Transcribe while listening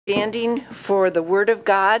Standing for the Word of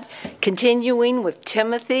God, continuing with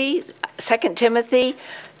Timothy, 2 Timothy,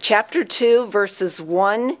 chapter 2, verses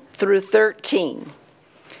 1 through 13.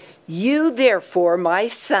 You, therefore, my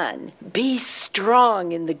son, be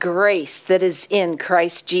strong in the grace that is in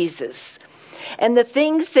Christ Jesus. And the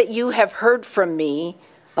things that you have heard from me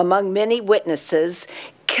among many witnesses,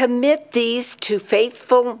 commit these to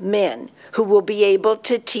faithful men who will be able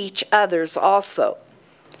to teach others also.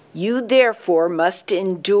 You therefore must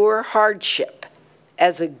endure hardship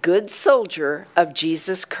as a good soldier of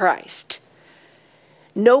Jesus Christ.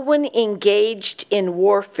 No one engaged in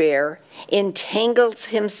warfare entangles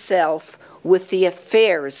himself with the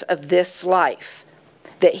affairs of this life,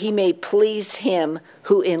 that he may please him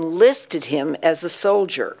who enlisted him as a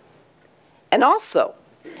soldier. And also,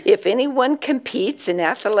 if anyone competes in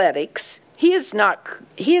athletics, he is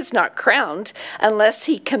not crowned unless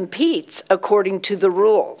he competes according to the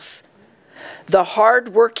rules. The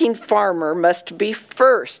hard-working farmer must be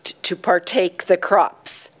first to partake the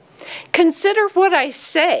crops. Consider what I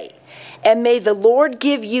say, and may the Lord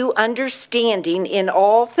give you understanding in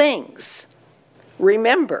all things.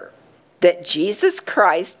 Remember that Jesus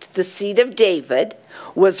Christ, the seed of David,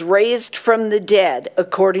 was raised from the dead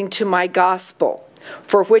according to my gospel,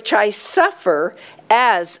 for which I suffer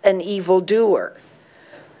as an evildoer,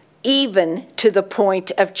 even to the point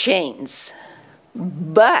of chains.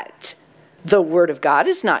 But the word of God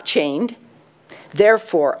is not chained.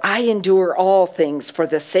 Therefore, I endure all things for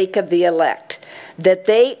the sake of the elect, that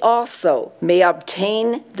they also may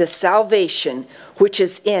obtain the salvation which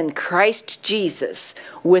is in Christ Jesus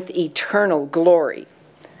with eternal glory.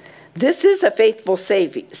 This is a faithful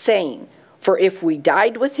saying, for if we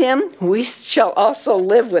died with him, we shall also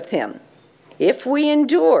live with him. If we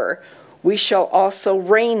endure, we shall also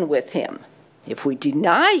reign with him. If we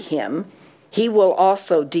deny him, he will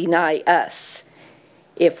also deny us.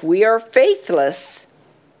 If we are faithless,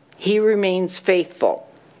 he remains faithful.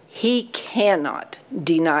 He cannot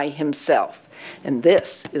deny himself. And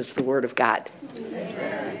this is the word of God.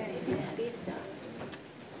 Amen.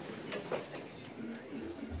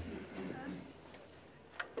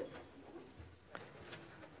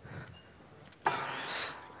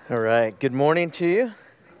 All right, good morning to you.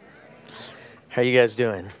 How are you guys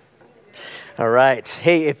doing? All right.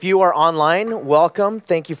 Hey, if you are online, welcome.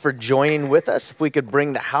 Thank you for joining with us. If we could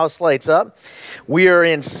bring the house lights up. We are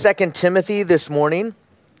in 2 Timothy this morning.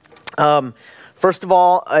 First of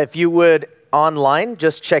all, if you would online,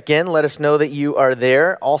 just check in. Let us know that you are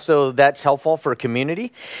there. Also, that's helpful for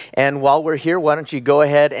community. And while we're here, why don't you go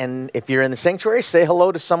ahead and, if you're in the sanctuary, say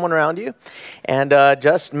hello to someone around you. And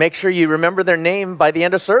just make sure you remember their name by the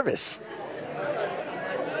end of service.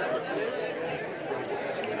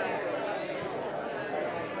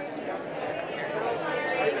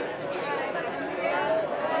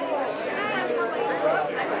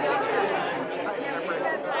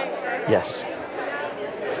 Yes.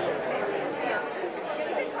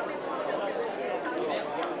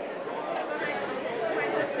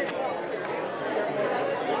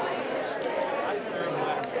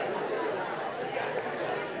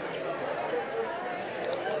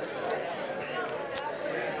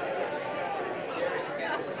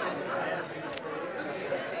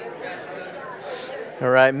 All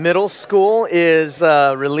right, middle school is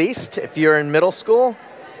released. If you're in middle school,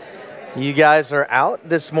 you guys are out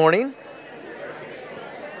this morning.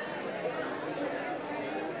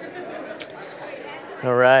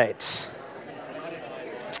 All right.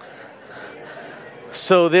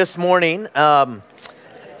 So this morning, if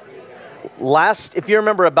you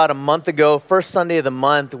remember about a month ago, first Sunday of the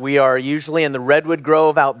month, we are usually in the Redwood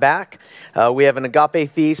Grove out back. We have an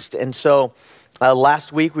agape feast, and so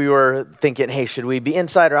last week we were thinking, hey, should we be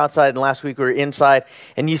inside or outside? And last week we were inside,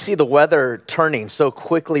 and you see the weather turning so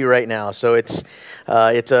quickly right now. So it's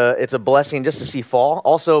a blessing just to see fall.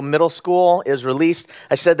 Also, middle school is released.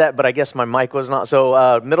 I said that, but I guess my mic was not.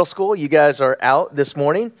 So middle school, you guys are out this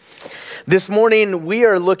morning. This morning we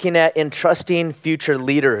are looking at entrusting future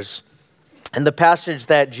leaders. And the passage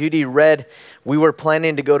that Judy read, we were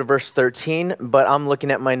planning to go to verse 13, but I'm looking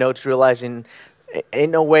at my notes realizing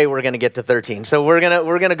ain't no way we're going to get to 13. So we're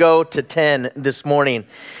going to go to 10 this morning.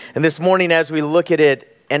 And this morning, as we look at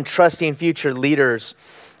it, entrusting future leaders,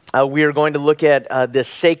 we are going to look at this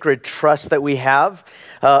sacred trust that we have,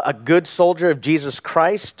 a good soldier of Jesus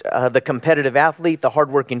Christ, the competitive athlete, the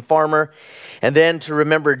hardworking farmer, and then to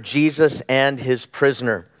remember Jesus and his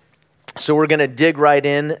prisoner. So we're going to dig right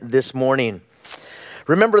in this morning.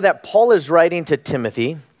 Remember that Paul is writing to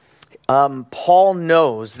Timothy. Paul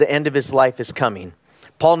knows the end of his life is coming.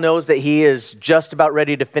 Paul knows that he is just about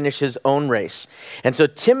ready to finish his own race. And so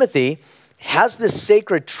Timothy has this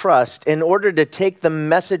sacred trust in order to take the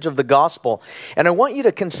message of the gospel. And I want you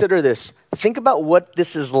to consider this. Think about what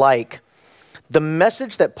this is like. The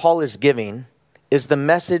message that Paul is giving is the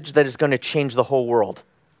message that is going to change the whole world.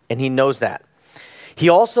 And he knows that. He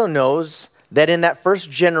also knows that in that first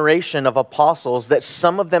generation of apostles, that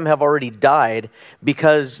some of them have already died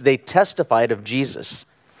because they testified of Jesus.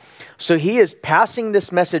 So he is passing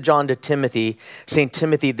this message on to Timothy, saying,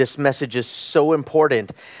 Timothy, this message is so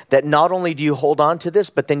important that not only do you hold on to this,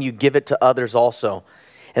 but then you give it to others also.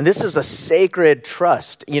 And this is a sacred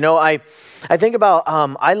trust. You know, I think about,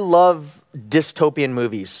 I love dystopian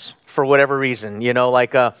movies for whatever reason, you know,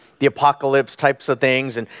 like the apocalypse types of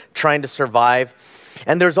things and trying to survive.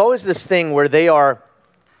 And there's always this thing where they are,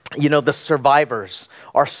 you know, the survivors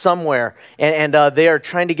are somewhere and they are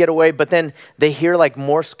trying to get away, but then they hear like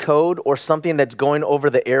Morse code or something that's going over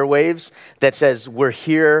the airwaves that says, we're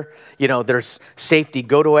here, you know, there's safety,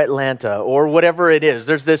 go to Atlanta or whatever it is.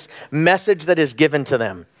 There's this message that is given to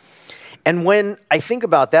them. And when I think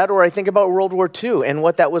about that, or I think about World War II and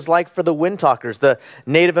what that was like for the Windtalkers, the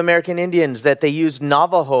Native American Indians, that they used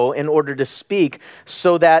Navajo in order to speak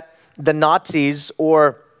so that the Nazis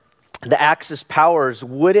or the Axis powers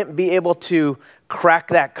wouldn't be able to crack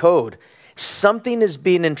that code. Something is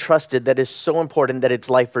being entrusted that is so important that it's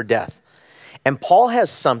life or death. And Paul has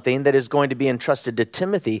something that is going to be entrusted to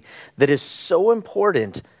Timothy that is so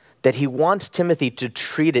important that he wants Timothy to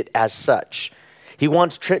treat it as such. He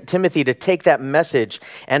wants Timothy to take that message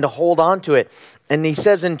and to hold on to it. And he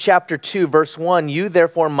says in chapter 2, verse 1, you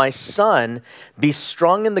therefore, my son, be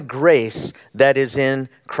strong in the grace that is in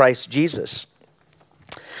Christ Jesus.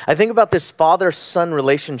 I think about this father-son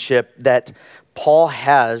relationship that Paul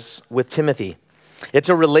has with Timothy. It's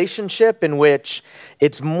a relationship in which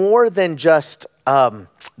it's more than just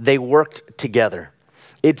they worked together.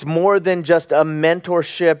 It's more than just a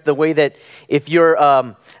mentorship, the way that if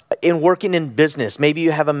you're in working in business, maybe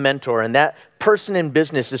you have a mentor and that person in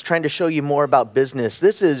business is trying to show you more about business.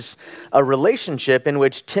 This is a relationship in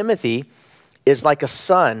which Timothy is like a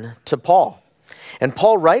son to Paul. And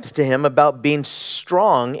Paul writes to him about being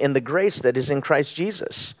strong in the grace that is in Christ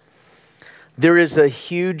Jesus. There is a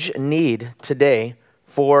huge need today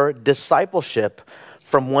for discipleship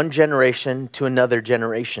from one generation to another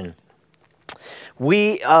generation.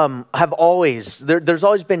 We have always, there's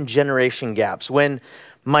always been generation gaps. When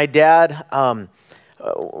my dad,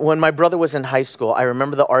 when my brother was in high school, I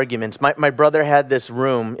remember the arguments. My brother had this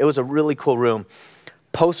room. It was a really cool room.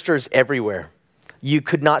 Posters everywhere. You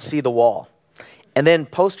could not see the wall. And then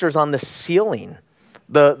posters on the ceiling.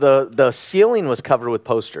 The ceiling was covered with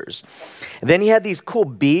posters. And then he had these cool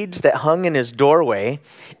beads that hung in his doorway.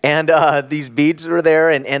 And these beads were there.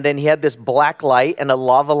 And then he had this black light and a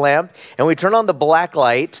lava lamp. And we turned on the black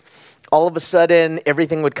light. All of a sudden,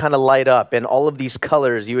 everything would kind of light up. And all of these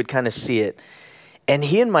colors, you would kind of see it. And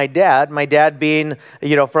he and my dad being,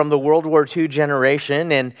 you know, from the World War II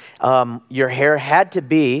generation, and your hair had to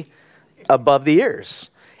be above the ears.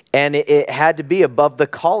 And it had to be above the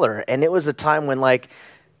collar. And it was a time when, like,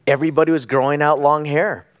 everybody was growing out long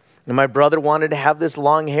hair. And my brother wanted to have this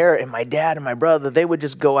long hair. And my dad and my brother, they would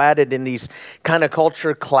just go at it in these kind of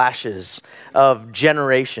culture clashes of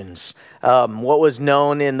generations. What was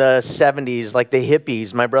known in the 70s, like the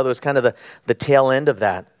hippies, my brother was kind of the tail end of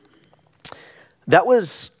that. That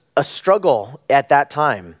was a struggle at that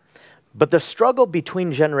time. But the struggle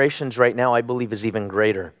between generations right now, I believe, is even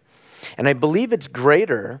greater. And I believe it's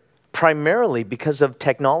greater primarily because of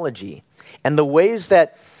technology and the ways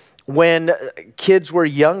that when kids were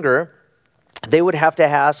younger, they would have to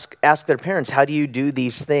ask their parents, how do you do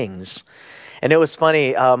these things? And it was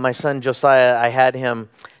funny, my son Josiah, I had him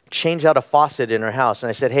change out a faucet in our house. And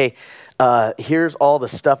I said, hey, here's all the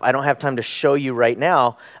stuff. I don't have time to show you right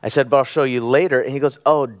now. I said, but I'll show you later. And he goes,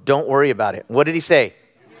 oh, don't worry about it. What did he say?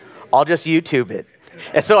 I'll just YouTube it.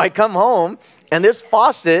 And so I come home and this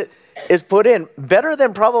faucet is put in. Better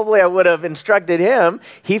than probably I would have instructed him.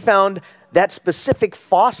 He found that specific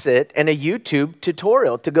faucet and a YouTube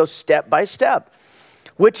tutorial to go step by step,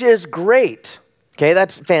 which is great. Okay,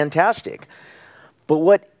 that's fantastic. But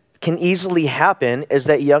what can easily happen is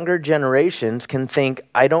that younger generations can think,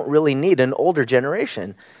 I don't really need an older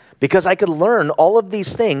generation because I could learn all of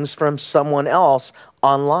these things from someone else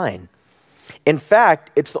online. In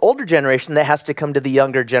fact, it's the older generation that has to come to the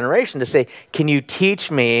younger generation to say, can you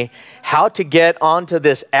teach me how to get onto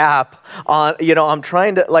this app? I'm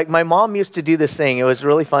trying to, like my mom used to do this thing. It was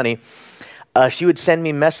really funny. She would send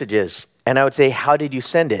me messages and I would say, how did you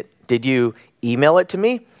send it? Did you email it to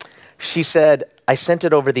me? She said, I sent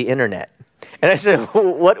it over the internet. And I said,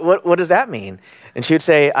 what does that mean? And she would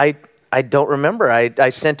say, I don't remember. I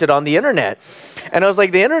sent it on the internet. And I was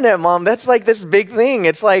like, the internet, Mom, that's like this big thing.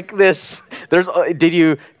 It's like this, did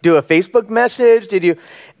you do a Facebook message?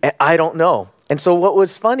 I don't know. And so what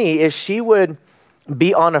was funny is she would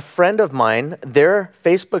be on a friend of mine, their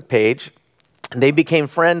Facebook page. They became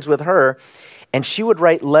friends with her, and she would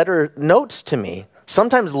write notes to me,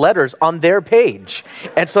 sometimes letters on their page.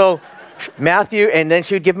 And so Matthew, and then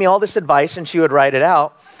she would give me all this advice, and she would write it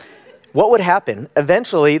out. What would happen?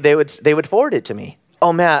 Eventually, they would forward it to me.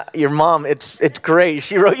 Oh, Matt, your mom, it's great.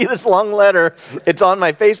 She wrote you this long letter. It's on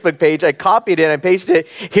my Facebook page. I copied it, I pasted it.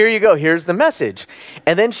 Here you go. Here's the message.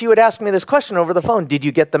 And then she would ask me this question over the phone. Did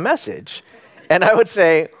you get the message? And I would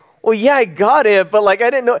say, well, yeah, I got it, but like I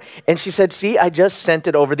didn't know. And she said, see, I just sent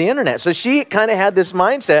it over the internet. So she kind of had this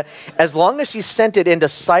mindset, as long as she sent it into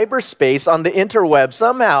cyberspace on the interweb,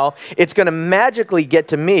 somehow it's going to magically get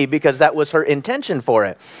to me because that was her intention for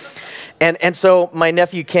it. And so my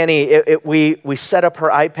nephew Kenny, we set up her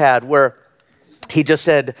iPad where he just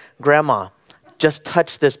said, Grandma, just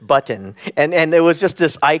touch this button. And it was just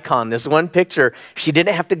this icon, this one picture. She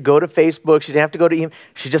didn't have to go to Facebook. She didn't have to go to email.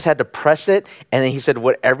 She just had to press it. And then he said,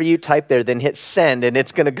 whatever you type there, then hit send, and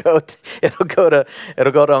it's going to go, it'll go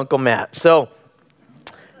to Uncle Matt. So,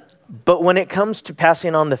 but when it comes to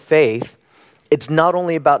passing on the faith, it's not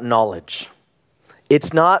only about knowledge.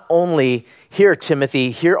 It's not only, here,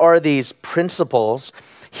 Timothy, here are these principles.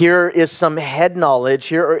 Here is some head knowledge.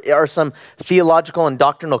 Here are some theological and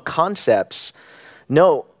doctrinal concepts.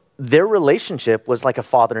 No, their relationship was like a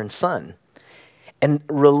father and son. And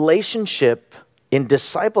relationship in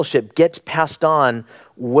discipleship gets passed on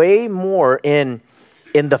way more in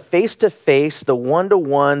the face-to-face, the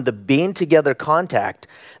one-to-one, the being together contact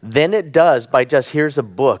than it does by just here's a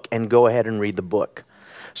book and go ahead and read the book.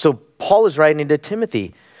 So Paul is writing to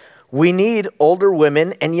Timothy. We need older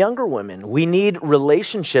women and younger women. We need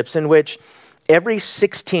relationships in which every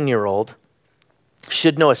 16-year-old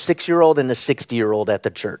should know a 6-year-old and a 60-year-old at the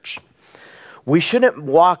church. We shouldn't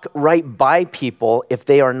walk right by people if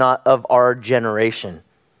they are not of our generation.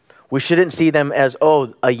 We shouldn't see them as,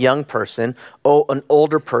 oh, a young person, oh, an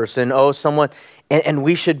older person, oh, someone. And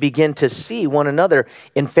we should begin to see one another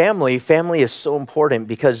in family. Family is so important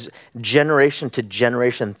because generation to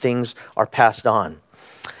generation things are passed on.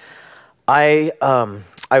 I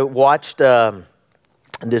watched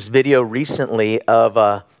this video recently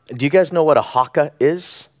of, do you guys know what a haka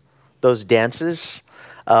is? Those dances?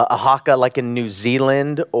 A haka like in New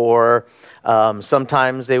Zealand, or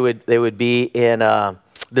sometimes they would be in,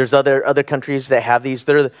 there's other countries that have these.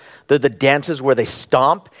 They're the dances where they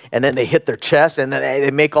stomp and then they hit their chest and then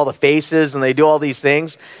they make all the faces and they do all these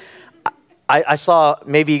things. I saw,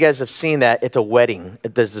 maybe you guys have seen that, it's a wedding.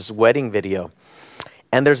 There's this wedding video.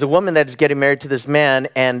 And there's a woman that is getting married to this man,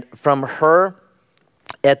 and from her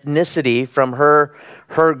ethnicity, from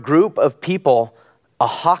her group of people, a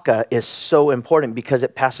haka is so important because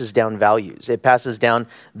it passes down values. It passes down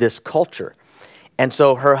this culture. And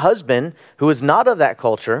so her husband, who is not of that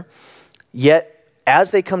culture, yet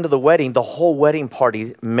as they come to the wedding, the whole wedding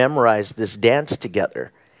party memorized this dance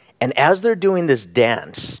together. And as they're doing this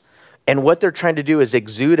dance, and what they're trying to do is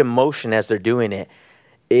exude emotion as they're doing it,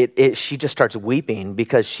 she just starts weeping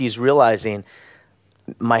because she's realizing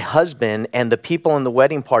my husband and the people in the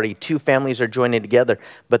wedding party, two families are joining together,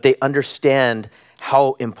 but they understand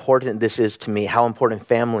how important this is to me, how important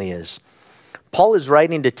family is. Paul is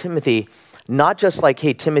writing to Timothy, not just like,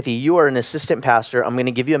 hey, Timothy, you are an assistant pastor. I'm going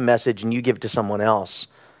to give you a message and you give it to someone else.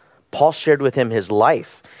 Paul shared with him his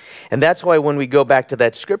life. And that's why when we go back to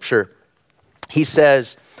that scripture, he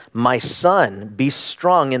says, my son, be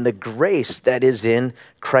strong in the grace that is in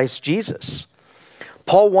Christ Jesus.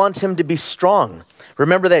 Paul wants him to be strong.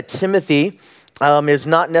 Remember that Timothy is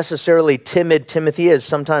not necessarily timid Timothy as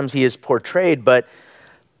sometimes he is portrayed, but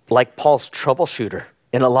like Paul's troubleshooter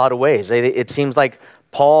in a lot of ways. It seems like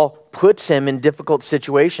Paul puts him in difficult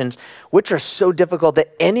situations, which are so difficult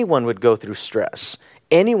that anyone would go through stress.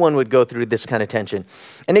 Anyone would go through this kind of tension.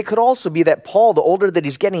 And it could also be that Paul, the older that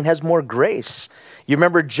he's getting, has more grace. You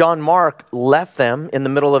remember John Mark left them in the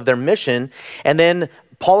middle of their mission, and then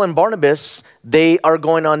Paul and Barnabas, they are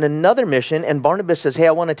going on another mission, and Barnabas says, hey,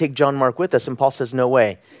 I want to take John Mark with us. And Paul says, no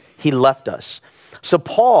way. He left us. So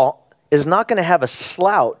Paul is not going to have a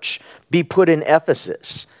slouch be put in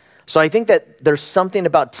Ephesus. So I think that there's something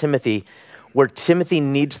about Timothy where Timothy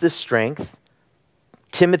needs the strength.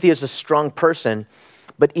 Timothy is a strong person,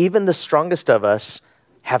 but even the strongest of us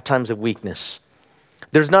have times of weakness.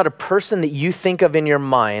 There's not a person that you think of in your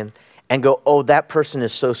mind and go, oh, that person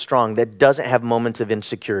is so strong, that doesn't have moments of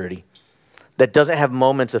insecurity, that doesn't have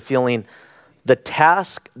moments of feeling the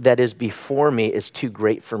task that is before me is too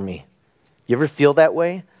great for me. You ever feel that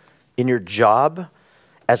way in your job,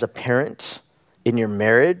 as a parent, in your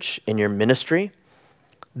marriage, in your ministry?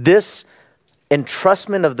 This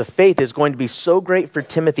entrustment of the faith is going to be so great for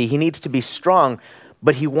Timothy. He needs to be strong,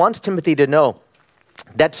 but he wants Timothy to know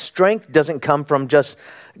that strength doesn't come from just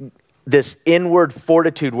this inward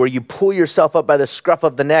fortitude where you pull yourself up by the scruff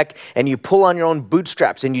of the neck and you pull on your own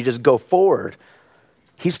bootstraps and you just go forward.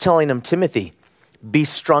 He's telling him, Timothy, be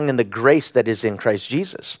strong in the grace that is in Christ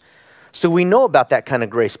Jesus. So we know about that kind of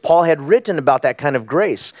grace. Paul had written about that kind of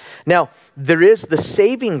grace. Now, there is the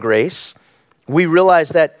saving grace. We realize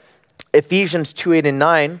that Ephesians 2:8 and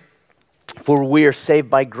 9, for we are saved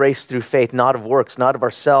by grace through faith, not of works, not of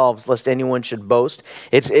ourselves, lest anyone should boast.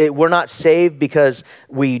 We're not saved because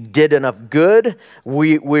we did enough good.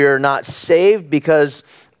 We're not saved because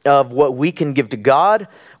of what we can give to God.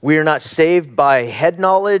 We are not saved by head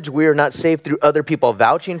knowledge. We are not saved through other people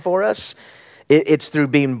vouching for us. It's through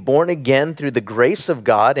being born again through the grace of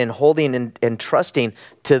God and holding and trusting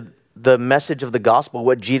to the message of the gospel,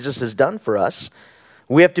 what Jesus has done for us.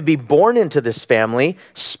 We have to be born into this family,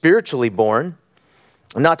 spiritually born.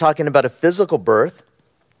 I'm not talking about a physical birth.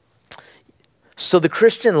 So the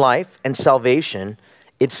Christian life and salvation,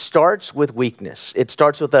 it starts with weakness. It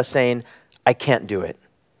starts with us saying, I can't do it.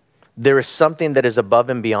 There is something that is above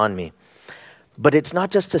and beyond me. But it's not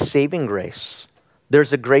just a saving grace.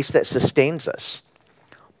 There's a grace that sustains us.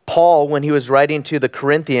 Paul, when he was writing to the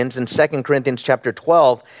Corinthians in 2 Corinthians chapter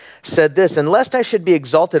 12, said this, "And lest I should be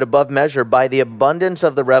exalted above measure by the abundance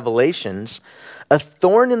of the revelations, a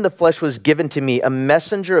thorn in the flesh was given to me, a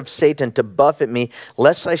messenger of Satan to buffet me,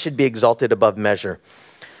 lest I should be exalted above measure."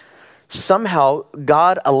 Somehow,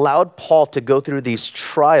 God allowed Paul to go through these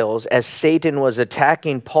trials as Satan was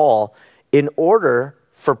attacking Paul in order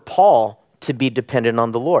for Paul to be dependent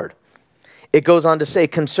on the Lord. It goes on to say,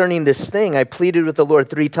 concerning this thing, I pleaded with the Lord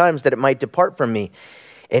 3 times that it might depart from me.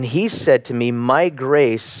 And he said to me, my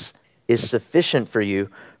grace is sufficient for you,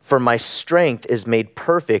 for my strength is made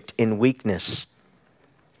perfect in weakness.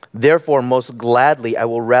 Therefore, most gladly, I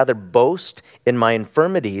will rather boast in my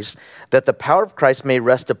infirmities, that the power of Christ may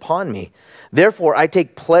rest upon me. Therefore, I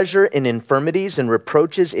take pleasure in infirmities and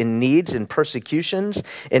reproaches, in needs and persecutions,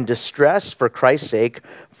 in distress for Christ's sake.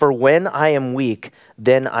 For when I am weak,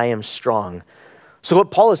 then I am strong. So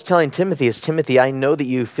what Paul is telling Timothy is, Timothy, I know that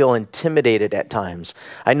you feel intimidated at times.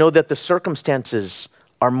 I know that the circumstances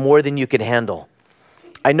are more than you can handle.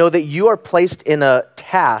 I know that you are placed in a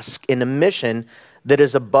task, in a mission that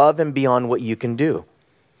is above and beyond what you can do.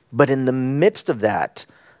 But in the midst of that,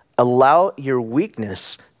 allow your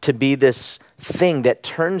weakness to be this thing that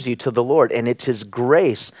turns you to the Lord, and it's His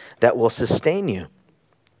grace that will sustain you.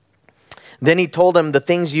 Then he told him, the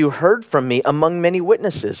things you heard from me among many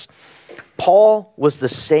witnesses. Paul was the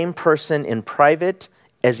same person in private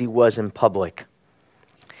as he was in public.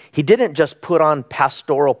 He didn't just put on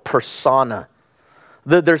pastoral persona.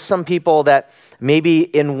 There's some people that maybe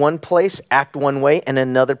in one place act one way and in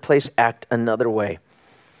another place act another way.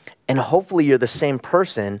 And hopefully you're the same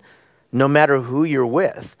person no matter who you're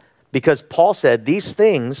with. Because Paul said, these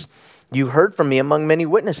things you heard from me among many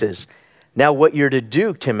witnesses. Now what you're to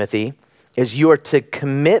do, Timothy, is you are to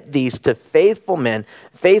commit these to faithful men,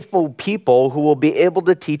 faithful people who will be able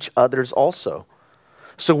to teach others also.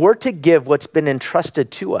 So we're to give what's been entrusted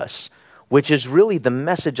to us, which is really the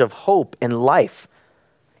message of hope and life.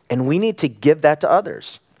 And we need to give that to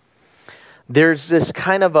others. There's this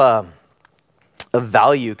kind of a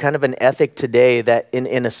value, kind of an ethic today that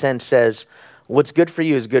in a sense says, what's good for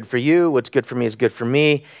you is good for you, what's good for me is good for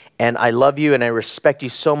me, and I love you and I respect you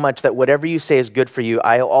so much that whatever you say is good for you,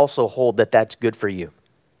 I also hold that that's good for you.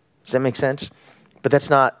 Does that make sense? But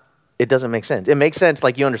it doesn't make sense. It makes sense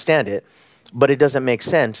like you understand it, but it doesn't make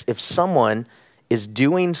sense if someone is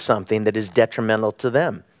doing something that is detrimental to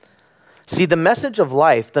them. See, the message of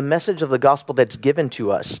life, the message of the gospel that's given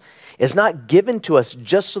to us is not given to us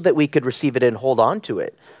just so that we could receive it and hold on to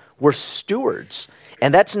it. We're stewards.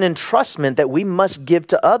 And that's an entrustment that we must give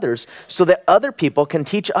to others so that other people can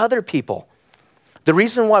teach other people. The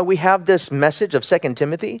reason why we have this message of 2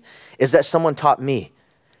 Timothy is that someone taught me.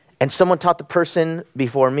 And someone taught the person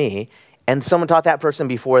before me. And someone taught that person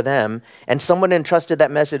before them. And someone entrusted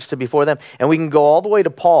that message to before them. And we can go all the way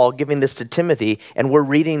to Paul giving this to Timothy. And we're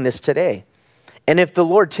reading this today. And if the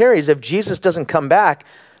Lord tarries, if Jesus doesn't come back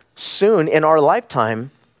soon in our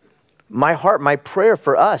lifetime, my heart, my prayer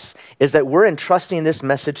for us is that we're entrusting this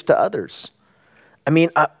message to others. I mean,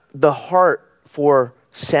 the heart for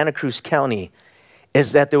Santa Cruz County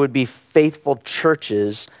is that there would be faithful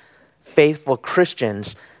churches, faithful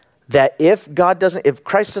Christians, that if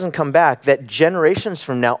Christ doesn't come back, that generations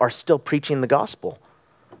from now are still preaching the gospel.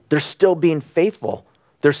 They're still being faithful.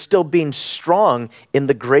 They're still being strong in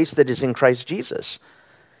the grace that is in Christ Jesus.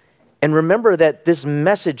 And remember that this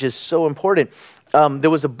message is so important. There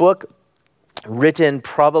was a book written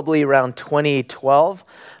probably around 2012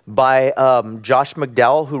 by Josh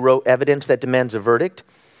McDowell, who wrote Evidence That Demands a Verdict.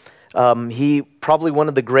 He probably one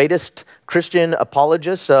of the greatest Christian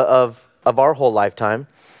apologists of our whole lifetime.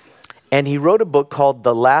 And he wrote a book called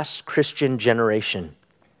The Last Christian Generation.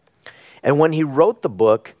 And when he wrote the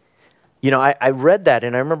book, I read that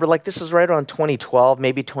and I remember this is right around 2012,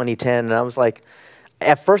 maybe 2010. And I was like,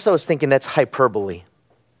 at first I was thinking that's hyperbole.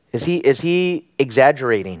 Is he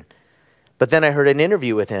exaggerating? But then I heard an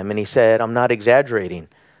interview with him and he said, I'm not exaggerating.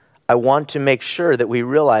 I want to make sure that we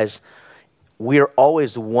realize we are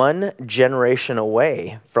always one generation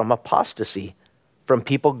away from apostasy, from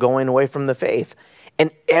people going away from the faith.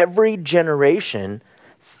 And every generation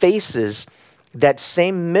faces that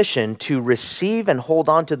same mission to receive and hold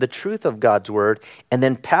on to the truth of God's word and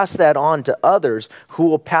then pass that on to others who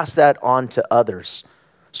will pass that on to others.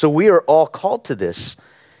 So we are all called to this.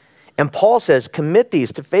 And Paul says, commit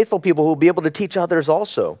these to faithful people who will be able to teach others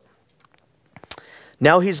also.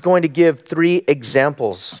 Now he's going to give 3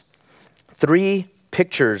 examples, 3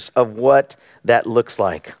 pictures of what that looks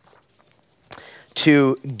like.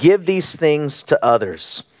 To give these things to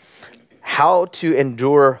others. How to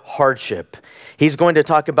endure hardship. He's going to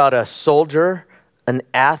talk about a soldier, an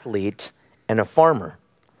athlete, and a farmer.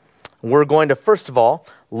 We're going to, first of all,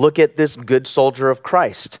 look at this good soldier of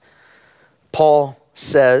Christ. Paul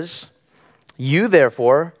says, you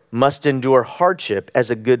therefore must endure hardship as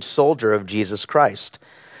a good soldier of Jesus Christ.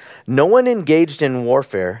 No one engaged in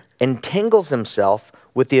warfare entangles himself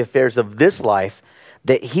with the affairs of this life,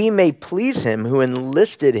 that he may please him who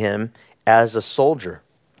enlisted him as a soldier.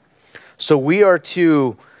 So we are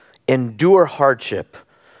to endure hardship.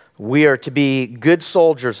 We are to be good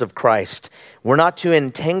soldiers of Christ. We're not to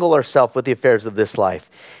entangle ourselves with the affairs of this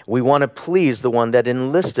life. We want to please the one that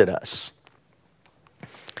enlisted us.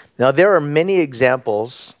 Now, there are many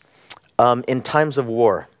examples in times of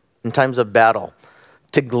war, in times of battle,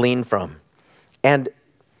 to glean from. And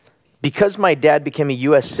because my dad became a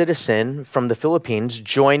U.S. citizen from the Philippines,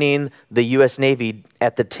 joining the U.S. Navy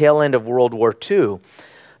at the tail end of World War II,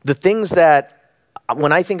 the things that,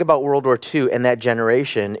 when I think about World War II and that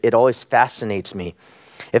generation, it always fascinates me.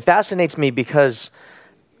 It fascinates me because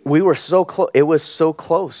we were so close. It was so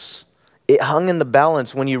close. It hung in the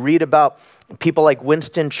balance. When you read about people like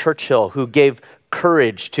Winston Churchill, who gave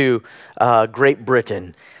courage to Great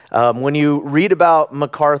Britain, when you read about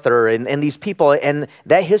MacArthur and these people, and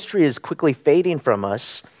that history is quickly fading from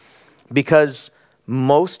us because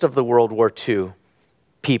most of the World War II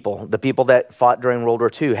people, the people that fought during World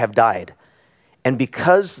War II, have died. And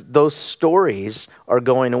because those stories are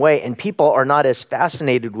going away and people are not as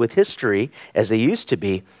fascinated with history as they used to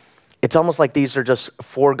be, it's almost like these are just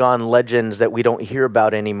foregone legends that we don't hear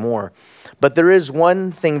about anymore. But there is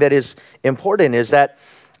one thing that is important, is that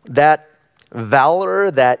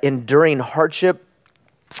valor, that enduring hardship,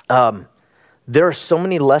 there are so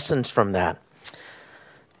many lessons from that.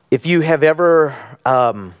 If you have ever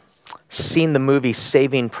seen the movie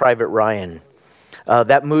Saving Private Ryan,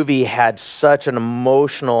 that movie had such an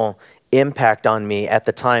emotional impact on me at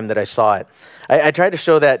the time that I saw it. I tried to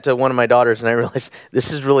show that to one of my daughters, and I realized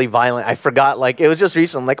this is really violent. I forgot, it was just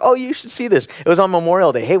recent. I'm like, oh, you should see this. It was on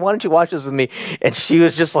Memorial Day. Hey, why don't you watch this with me? And she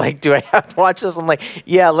was just like, do I have to watch this? I'm like,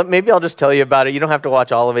 yeah, maybe I'll just tell you about it. You don't have to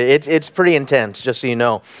watch all of it. It's pretty intense, just so you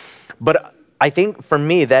know. But I think for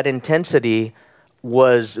me, that intensity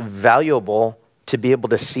was valuable to be able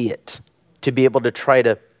to see it, to be able to try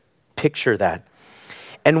to picture that.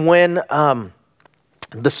 And when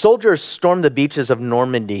the soldiers stormed the beaches of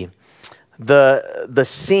Normandy, the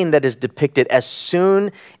scene that is depicted, as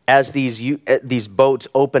soon as these boats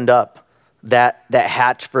opened up that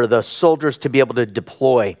hatch for the soldiers to be able to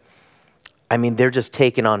deploy, I mean, they're just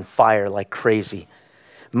taking on fire like crazy.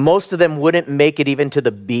 Most of them wouldn't make it even to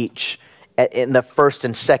the beach in the first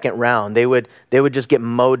and second round. They would just get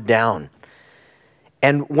mowed down.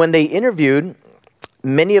 And when they interviewed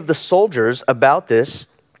many of the soldiers about this,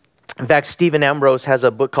 in fact, Stephen Ambrose has a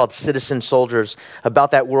book called Citizen Soldiers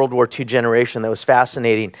about that World War II generation that was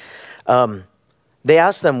fascinating. They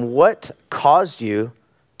asked them, what caused you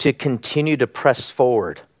to continue to press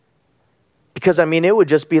forward? Because, I mean, it would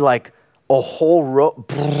just be like a whole row,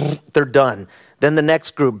 they're done. Then the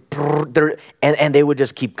next group, and they would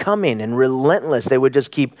just keep coming and relentless. They would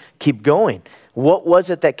just keep going. What was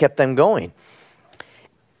it that kept them going?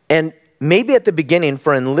 And maybe at the beginning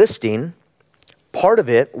for enlisting, part of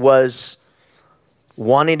it was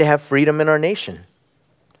wanting to have freedom in our nation.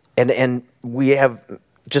 And we have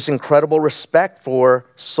just incredible respect for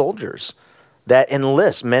soldiers that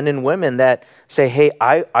enlist, men and women that say, hey,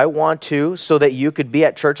 I want to, so that you could be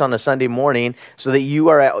at church on a Sunday morning, so that you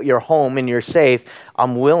are at your home and you're safe,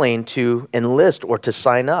 I'm willing to enlist or to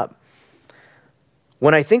sign up.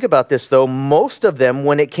 When I think about this, though, most of them,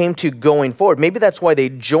 when it came to going forward, maybe that's why they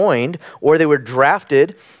joined, or they were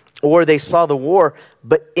drafted, or they saw the war,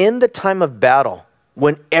 but in the time of battle,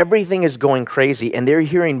 when everything is going crazy and they're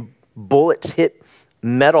hearing bullets hit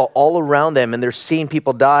metal all around them and they're seeing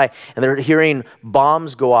people die and they're hearing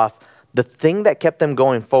bombs go off, the thing that kept them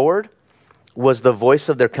going forward was the voice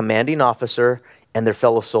of their commanding officer and their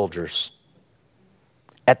fellow soldiers.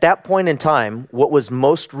 At that point in time, what was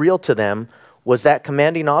most real to them was that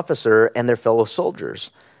commanding officer and their fellow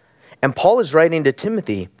soldiers. And Paul is writing to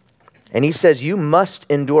Timothy, and he says, you must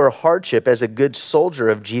endure hardship as a good soldier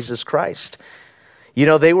of Jesus Christ. You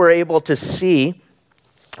know, they were able to see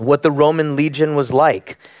what the Roman legion was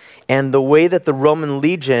like, and the way that the Roman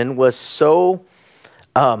legion was so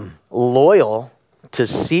loyal to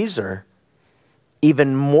Caesar.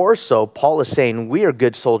 Even more so, Paul is saying we are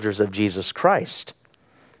good soldiers of Jesus Christ.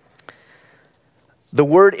 The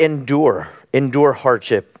word endure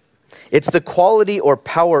hardship. It's the quality or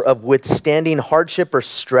power of withstanding hardship or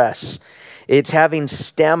stress. It's having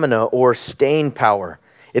stamina or staying power.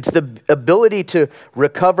 It's the ability to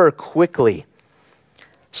recover quickly.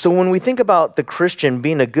 So when we think about the Christian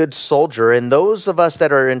being a good soldier, and those of us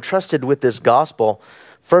that are entrusted with this gospel,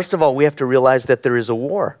 first of all, we have to realize that there is a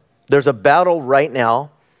war. There's a battle right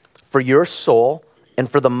now for your soul and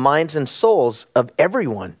for the minds and souls of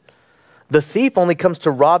everyone. The thief only comes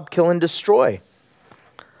to rob, kill, and destroy.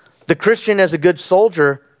 The Christian, as a good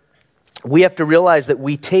soldier, we have to realize that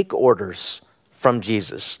we take orders from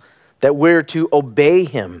Jesus, that we're to obey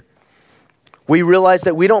him. We realize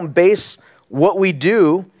that we don't base what we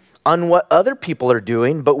do on what other people are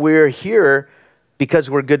doing, but we're here because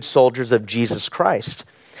we're good soldiers of Jesus Christ.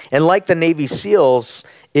 And like the Navy SEALs,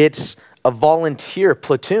 it's a volunteer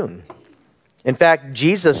platoon. In fact,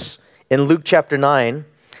 Jesus, in Luke chapter 9,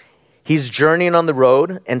 he's journeying on the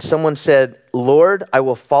road, and someone said, Lord, I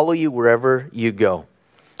will follow you wherever you go.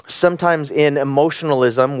 Sometimes in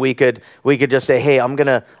emotionalism, we could just say, hey, I'm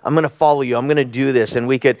gonna follow you, I'm gonna do this, and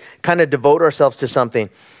we could kind of devote ourselves to something.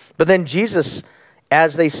 But then Jesus,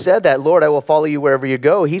 as they said that, Lord, I will follow you wherever you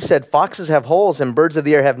go, he said, foxes have holes and birds of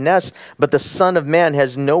the air have nests, but the Son of Man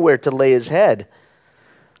has nowhere to lay his head.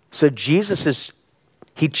 So Jesus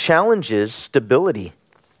he challenges stability.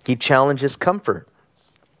 He challenges comfort.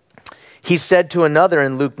 He said to another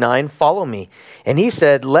in Luke 9, follow me. And he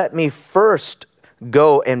said, let me first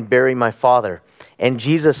go and bury my father. And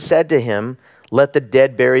Jesus said to him, let the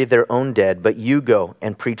dead bury their own dead, but you go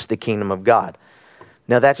and preach the kingdom of God.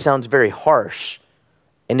 Now that sounds very harsh,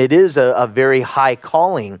 and it is a very high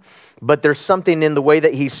calling, but there's something in the way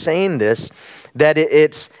that he's saying this, that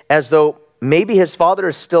it's as though maybe his father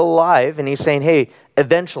is still alive, and he's saying, hey,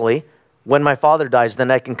 eventually, when my father dies,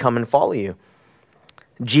 then I can come and follow you.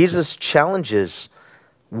 Jesus challenges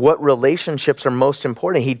what relationships are most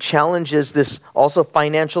important. He challenges this also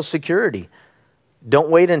financial security. Don't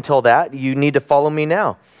wait until that. You need to follow me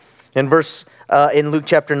now. In Luke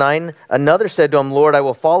chapter 9, another said to him, Lord, I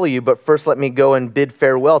will follow you, but first let me go and bid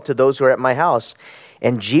farewell to those who are at my house.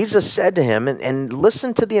 And Jesus said to him, and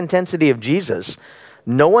listen to the intensity of Jesus,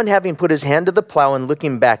 no one having put his hand to the plow and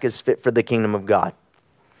looking back is fit for the kingdom of God.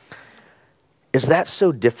 Is that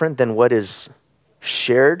so different than what is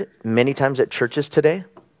shared many times at churches today?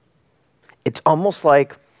 It's almost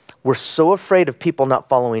like we're so afraid of people not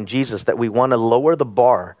following Jesus that we want to lower the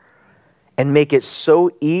bar and make it so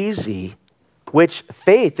easy, which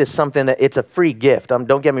faith is something that it's a free gift.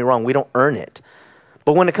 Don't get me wrong, we don't earn it.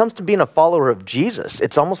 But when it comes to being a follower of Jesus,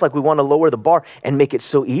 it's almost like we want to lower the bar and make it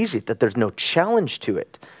so easy that there's no challenge to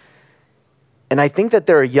it. And I think that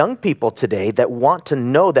there are young people today that want to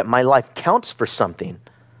know that my life counts for something.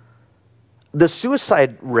 The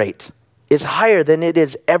suicide rate is higher than it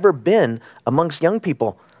has ever been amongst young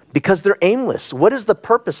people because they're aimless. What is the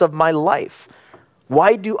purpose of my life?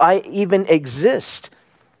 Why do I even exist?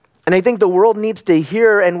 And I think the world needs to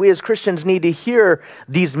hear, and we as Christians need to hear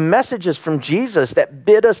these messages from Jesus that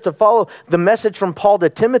bid us to follow the message from Paul to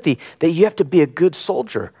Timothy, that you have to be a good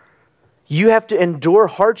soldier. You have to endure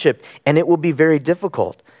hardship, and it will be very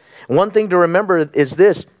difficult. One thing to remember is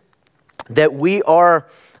this, that we are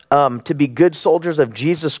to be good soldiers of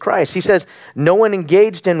Jesus Christ. He says, no one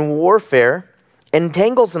engaged in warfare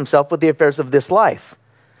entangles himself with the affairs of this life.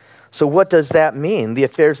 So what does that mean, the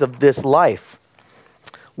affairs of this life?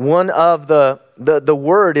 One of the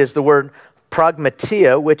word is the word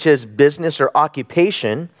pragmatia, which is business or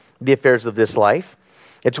occupation, the affairs of this life.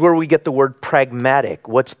 It's where we get the word pragmatic.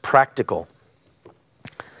 What's practical?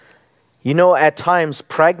 You know, at times,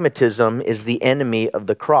 pragmatism is the enemy of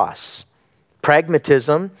the cross.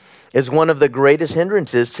 Pragmatism is one of the greatest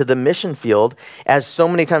hindrances to the mission field, as so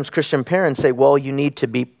many times Christian parents say, well, you need to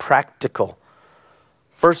be practical.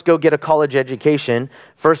 First, go get a college education.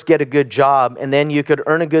 First, get a good job, and then you could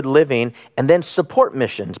earn a good living, and then support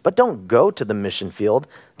missions. But don't go to the mission field.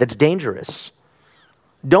 That's dangerous.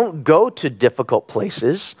 Don't go to difficult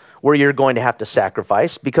places where you're going to have to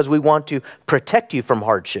sacrifice, because we want to protect you from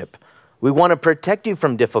hardship. We want to protect you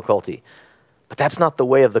from difficulty. But that's not the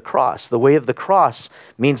way of the cross. The way of the cross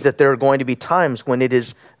means that there are going to be times when it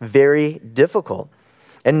is very difficult.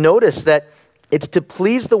 And notice that it's to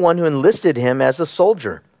please the one who enlisted him as a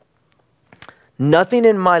soldier. Nothing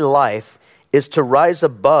in my life is to rise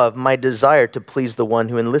above my desire to please the one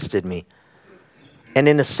who enlisted me. And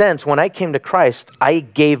in a sense, when I came to Christ, I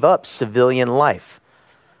gave up civilian life.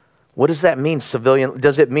 What does that mean, civilian?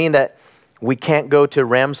 Does it mean that we can't go to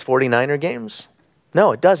Rams 49er games?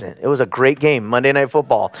 No, it doesn't. It was a great game, Monday Night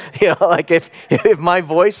Football. You know, like if my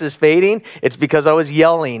voice is fading, it's because I was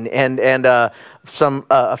yelling. And a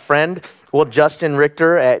friend, well, Justin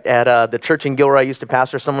Richter at the church in Gilroy I used to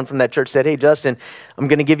pastor, someone from that church said, hey, Justin, I'm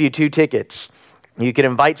going to give you 2 tickets. You could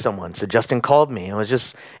invite someone. So Justin called me. And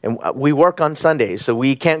we work on Sundays, so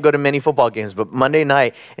we can't go to many football games. But Monday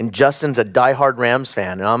night, and Justin's a diehard Rams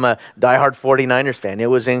fan, and I'm a diehard 49ers fan. It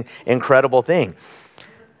was an incredible thing.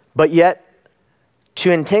 But yet, to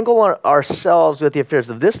entangle ourselves with the affairs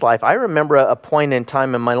of this life, I remember a point in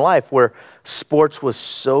time in my life where sports was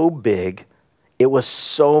so big, it was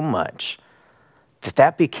so much,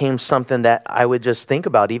 that became something that I would just think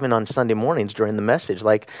about even on Sunday mornings during the message.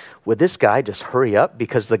 Like, would this guy just hurry up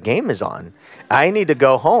because the game is on? I need to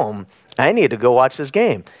go home. I need to go watch this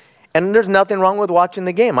game. And there's nothing wrong with watching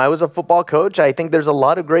the game. I was a football coach. I think there's a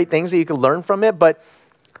lot of great things that you can learn from it. But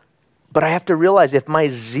I have to realize if my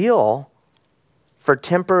zeal for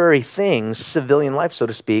temporary things, civilian life, so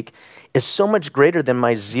to speak, is so much greater than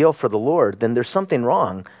my zeal for the Lord, then there's something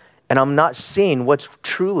wrong. And I'm not seeing what's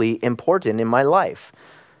truly important in my life.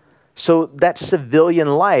 So that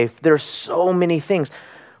civilian life, there are so many things.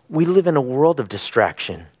 We live in a world of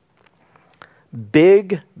distraction.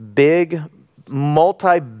 Big,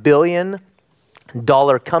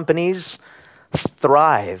 multi-billion-dollar companies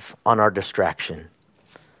thrive on our distraction.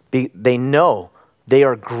 They know they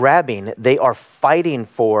are grabbing, they are fighting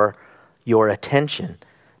for your attention.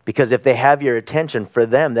 Because if they have your attention, for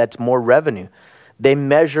them, that's more revenue. They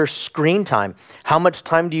measure screen time. How much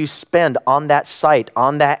time do you spend on that site,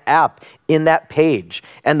 on that app, in that page?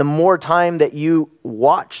 And the more time that you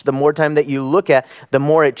watch, the more time that you look at, the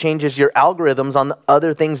more it changes your algorithms on the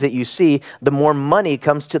other things that you see, the more money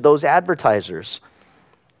comes to those advertisers.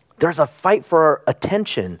 There's a fight for our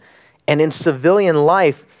attention. And in civilian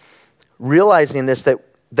life, realizing this, that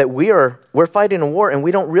we're fighting a war and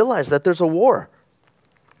we don't realize that there's a war.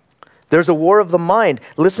 There's a war of the mind.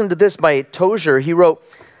 Listen to this by Tozer. He wrote,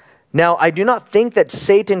 "Now, I do not think that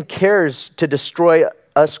Satan cares to destroy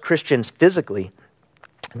us Christians physically.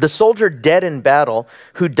 The soldier dead in battle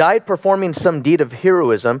who died performing some deed of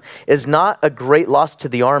heroism is not a great loss to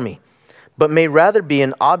the army, but may rather be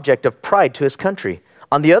an object of pride to his country.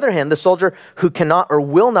 On the other hand, the soldier who cannot or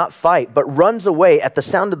will not fight, but runs away at the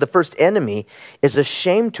sound of the first enemy, is a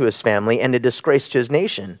shame to his family and a disgrace to his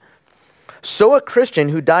nation. So a Christian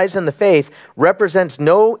who dies in the faith represents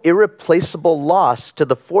no irreplaceable loss to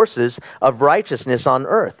the forces of righteousness on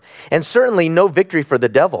earth, and certainly no victory for the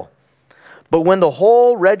devil. But when the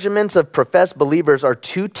whole regiments of professed believers are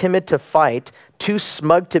too timid to fight, too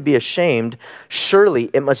smug to be ashamed, surely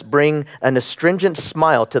it must bring an astringent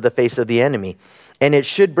smile to the face of the enemy, and it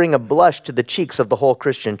should bring a blush to the cheeks of the whole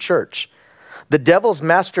Christian church. The devil's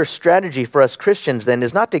master strategy for us Christians, then,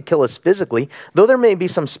 is not to kill us physically, though there may be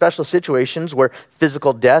some special situations where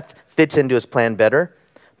physical death fits into his plan better,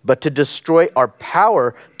 but to destroy our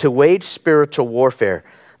power to wage spiritual warfare.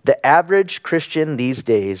 The average Christian these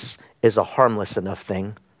days is a harmless enough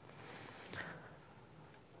thing."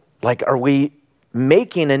 Like, are we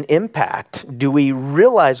making an impact? Do we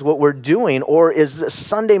realize what we're doing? Or is it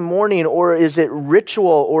Sunday morning? Or is it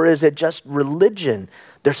ritual? Or is it just religion?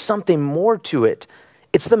 There's something more to it.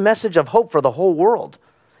 It's the message of hope for the whole world.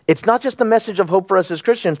 It's not just the message of hope for us as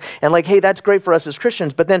Christians. And like, hey, that's great for us as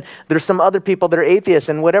Christians. But then there's some other people that are atheists,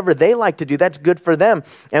 and whatever they like to do, that's good for them.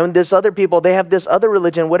 And this other people, they have this other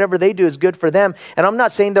religion. Whatever they do is good for them. And I'm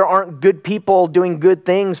not saying there aren't good people doing good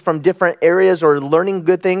things from different areas or learning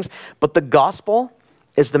good things. But the gospel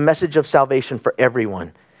is the message of salvation for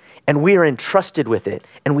everyone. And we are entrusted with it,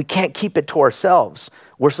 and we can't keep it to ourselves.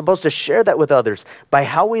 We're supposed to share that with others by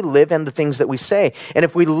how we live and the things that we say. And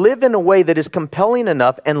if we live in a way that is compelling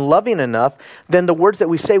enough and loving enough, then the words that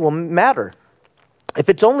we say will matter. If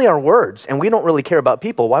it's only our words and we don't really care about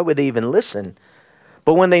people, why would they even listen?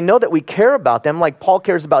 But when they know that we care about them, like Paul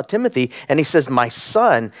cares about Timothy, and he says, my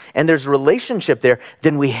son, and there's relationship there,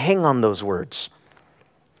 then we hang on those words.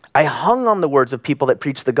 I hung on the words of people that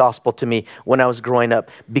preached the gospel to me when I was growing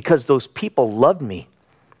up because those people loved me.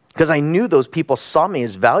 Because I knew those people saw me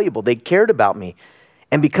as valuable. They cared about me.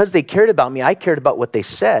 And because they cared about me, I cared about what they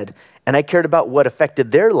said, and I cared about what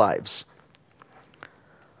affected their lives.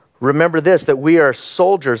 Remember this, that we are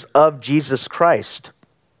soldiers of Jesus Christ.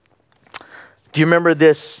 Do you remember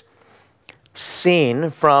this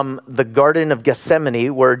scene from the Garden of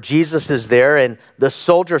Gethsemane where Jesus is there and the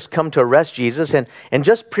soldiers come to arrest Jesus? And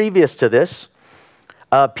just previous to this,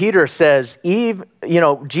 Peter says,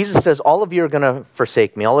 Jesus says, all of you are going to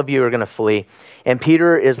forsake me. All of you are going to flee. And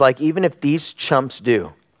Peter is like, even if these chumps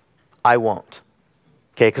do, I won't.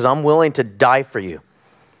 Okay, because I'm willing to die for you.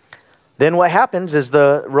 Then what happens is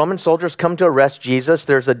the Roman soldiers come to arrest Jesus.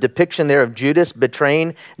 There's a depiction there of Judas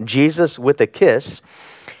betraying Jesus with a kiss.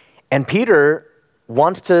 And Peter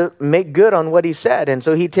wants to make good on what he said. And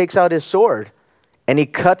so he takes out his sword and he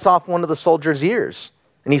cuts off one of the soldiers' ears.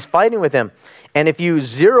 And he's fighting with him. And if you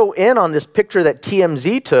zero in on this picture that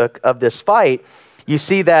TMZ took of this fight, you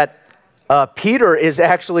see that Peter is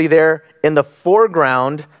actually there in the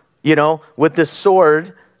foreground, with this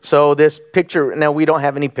sword. So this picture, now we don't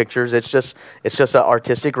have any pictures, it's just an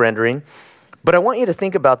artistic rendering. But I want you to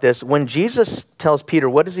think about this. When Jesus tells Peter,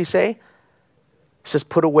 what does he say? He says,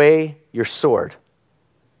 put away your sword.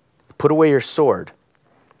 Put away your sword.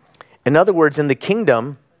 In other words, in the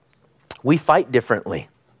kingdom, we fight differently.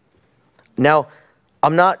 Now,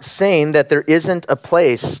 I'm not saying that there isn't a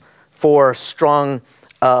place for strong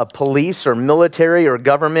police or military or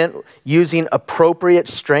government using appropriate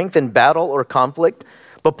strength in battle or conflict.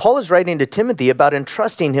 But Paul is writing to Timothy about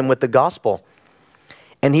entrusting him with the gospel.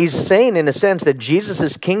 And he's saying, in a sense, that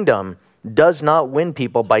Jesus' kingdom does not win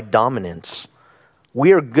people by dominance.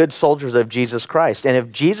 We are good soldiers of Jesus Christ. And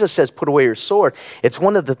if Jesus says, put away your sword, it's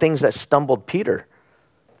one of the things that stumbled Peter.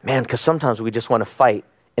 Man, because sometimes we just want to fight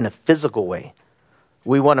in a physical way.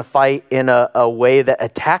 We want to fight in a way that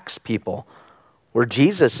attacks people. Where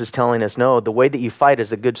Jesus is telling us, no, the way that you fight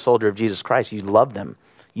as a good soldier of Jesus Christ, you love them.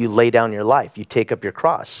 You lay down your life. You take up your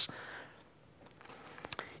cross.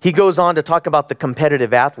 He goes on to talk about the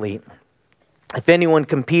competitive athlete. If anyone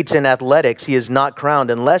competes in athletics, he is not crowned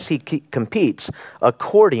unless he competes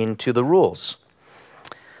according to the rules.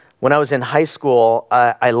 When I was in high school,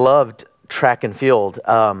 I loved track and field.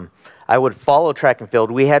 I would follow track and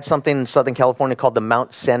field. We had something in Southern California called the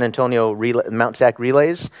Mount SAC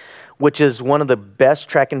Relays, which is one of the best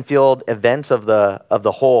track and field events of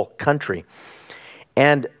the whole country.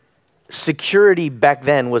 And security back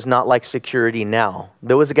then was not like security now.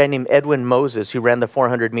 There was a guy named Edwin Moses who ran the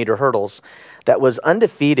 400-meter hurdles that was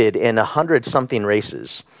undefeated in 100-something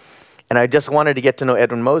races. And I just wanted to get to know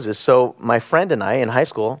Edwin Moses. So my friend and I in high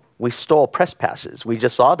school, we stole press passes. We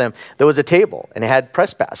just saw them. There was a table and it had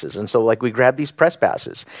press passes. And so we grabbed these press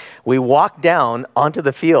passes. We walked down onto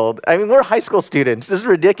the field. I mean, we're high school students. This is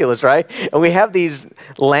ridiculous, right? And we have these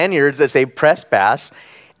lanyards that say press pass.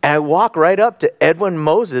 And I walk right up to Edwin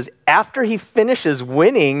Moses after he finishes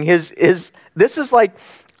winning this is like,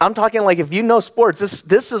 I'm talking like if you know sports,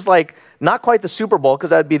 this is like not quite the Super Bowl because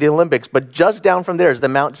that would be the Olympics, but just down from there is the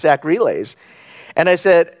Mount SAC Relays. And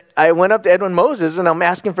I went up to Edwin Moses and I'm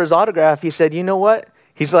asking for his autograph. He said, you know what?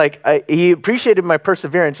 He's like, he appreciated my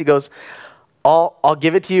perseverance. He goes, I'll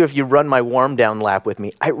give it to you if you run my warm down lap with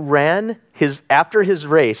me. After his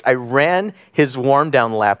race, I ran his warm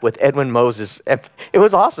down lap with Edwin Moses. It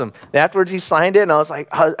was awesome. And afterwards he signed it and I was like,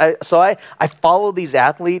 I follow these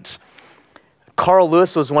athletes. Carl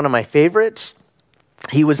Lewis was one of my favorites.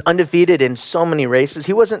 He was undefeated in so many races.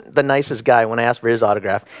 He wasn't the nicest guy when I asked for his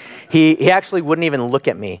autograph. He actually wouldn't even look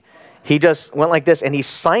at me. He just went like this and he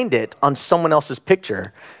signed it on someone else's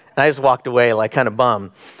picture. And I just walked away like kind of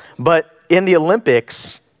bummed. But in the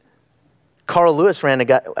Olympics, Carl Lewis ran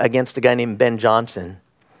against a guy named Ben Johnson.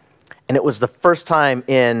 And it was the first time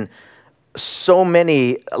in so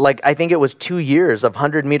many, I think it was 2 years of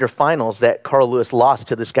 100-meter finals that Carl Lewis lost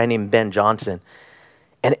to this guy named Ben Johnson.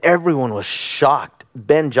 And everyone was shocked.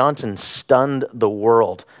 Ben Johnson stunned the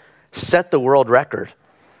world, set the world record.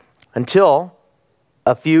 Until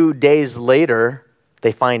a few days later,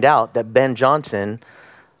 they find out that Ben Johnson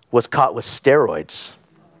was caught with steroids.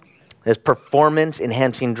 His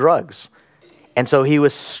performance-enhancing drugs. And so he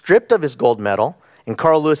was stripped of his gold medal, And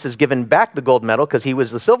Carl Lewis is given back the gold medal because he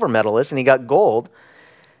was the silver medalist and he got gold.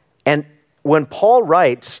 And when Paul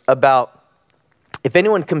writes about if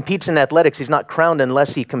anyone competes in athletics, he's not crowned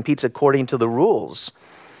unless he competes according to the rules.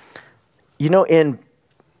 In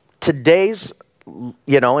today's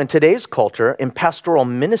culture, in pastoral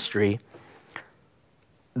ministry,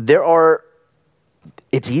 there's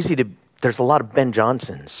a lot of Ben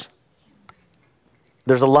Johnsons.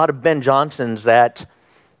 There's a lot of Ben Johnsons that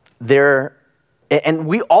and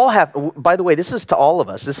we all have, by the way, this is to all of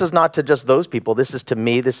us. This is not to just those people. This is to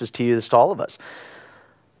me, this is to you, this is to all of us.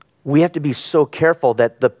 We have to be so careful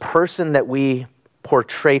that the person that we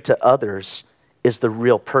portray to others is the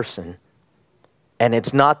real person. And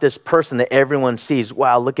it's not this person that everyone sees,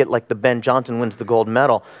 wow, look at like the Ben Johnson wins the gold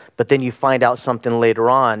medal, but then you find out something later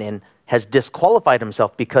on and has disqualified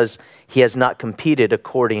himself because he has not competed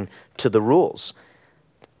according to the rules.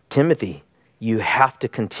 Timothy, you have to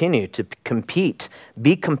continue to compete,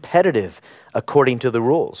 be competitive according to the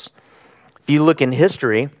rules. If you look in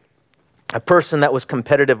history, a person that was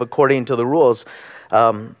competitive according to the rules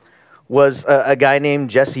was a guy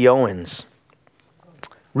named Jesse Owens.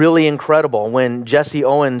 Really incredible. When Jesse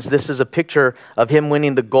Owens, this is a picture of him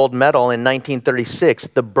winning the gold medal in 1936,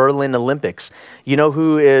 the Berlin Olympics. You know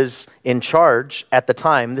who is in charge at the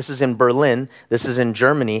time? This is in Berlin. This is in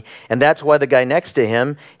Germany. And that's why the guy next to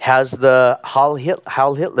him has the Heil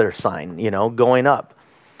Hitler sign, going up.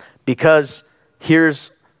 Because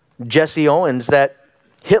here's Jesse Owens that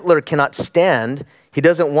Hitler cannot stand. He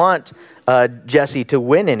doesn't want Jesse to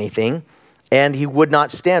win anything. And he would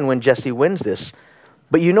not stand when Jesse wins this.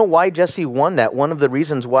 But you know why Jesse won that? One of the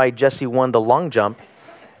reasons why Jesse won the long jump,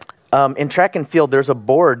 in track and field, there's a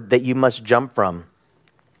board that you must jump from.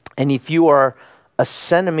 And if you are a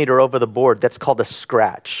centimeter over the board, that's called a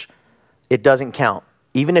scratch. It doesn't count.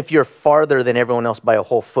 Even if you're farther than everyone else by a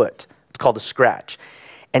whole foot, it's called a scratch.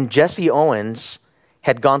 And Jesse Owens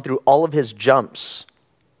had gone through all of his jumps.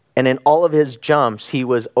 And in all of his jumps, he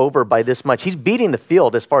was over by this much. He's beating the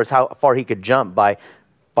field as far as how far he could jump by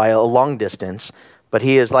a long distance. But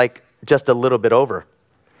he is like just a little bit over.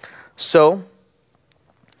 So,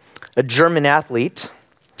 a German athlete,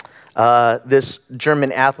 this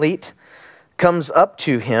German athlete comes up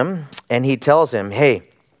to him and he tells him, hey,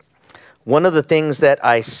 one of the things that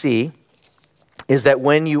I see is that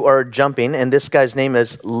when you are jumping, and this guy's name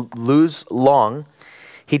is Luz Long,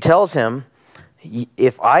 he tells him,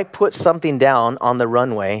 if I put something down on the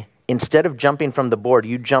runway, instead of jumping from the board,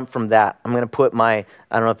 you jump from that. I'm going to put I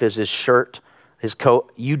don't know if it's his shirt, his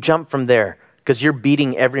coat, you jump from there because you're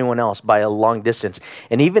beating everyone else by a long distance.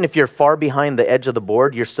 And even if you're far behind the edge of the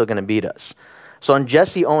board, you're still going to beat us. So on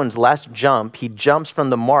Jesse Owens' last jump, he jumps from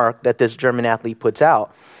the mark that this German athlete puts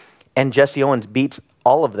out, and Jesse Owens beats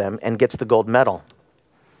all of them and gets the gold medal.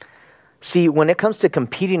 See, when it comes to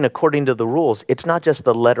competing according to the rules, it's not just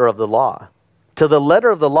the letter of the law. To the letter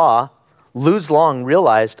of the law, Luz Long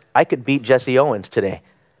realized, I could beat Jesse Owens today,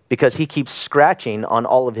 because he keeps scratching on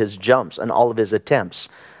all of his jumps and all of his attempts.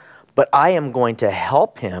 But I am going to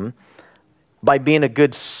help him by being a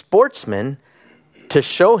good sportsman to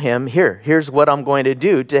show him, here's what I'm going to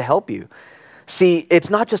do to help you. See, it's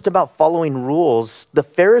not just about following rules. The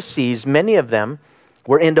Pharisees, many of them,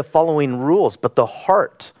 were into following rules, but the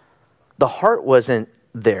heart wasn't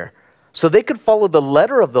there. So they could follow the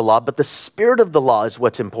letter of the law, but the spirit of the law is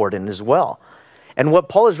what's important as well. And what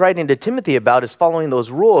Paul is writing to Timothy about is following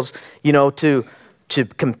those rules, to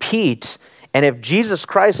compete. And if Jesus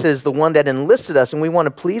Christ is the one that enlisted us and we want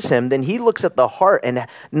to please him, then he looks at the heart and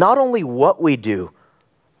not only what we do,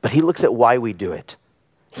 but he looks at why we do it.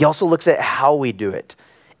 He also looks at how we do it.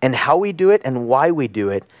 And how we do it and why we do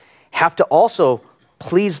it have to also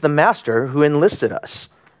please the master who enlisted us.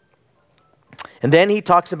 And then he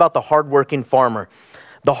talks about the hardworking farmer.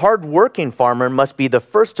 The hard-working farmer must be the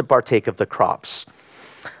first to partake of the crops.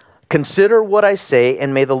 Consider what I say,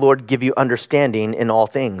 and may the Lord give you understanding in all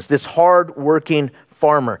things. This hard-working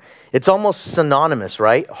farmer, it's almost synonymous,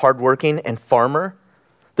 right? Hard-working and farmer.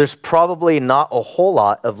 There's probably not a whole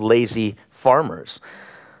lot of lazy farmers.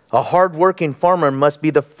 A hard-working farmer must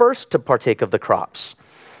be the first to partake of the crops.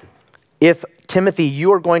 If, Timothy,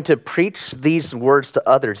 you are going to preach these words to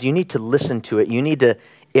others, you need to listen to it. You need to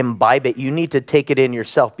imbibe it. You need to take it in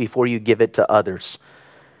yourself before you give it to others.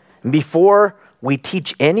 Before we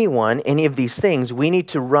teach anyone any of these things, we need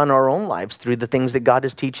to run our own lives through the things that God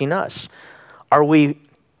is teaching us. Are we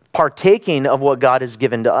partaking of what God has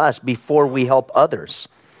given to us before we help others?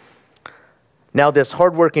 Now, this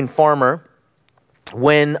hardworking farmer,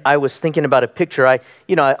 when I was thinking about a picture, a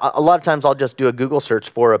lot of times I'll just do a Google search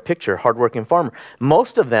for a picture, hardworking farmer.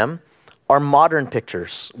 Most of them are modern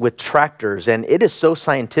pictures with tractors, and it is so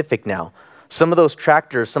scientific now. Some of those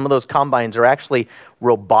tractors, some of those combines are actually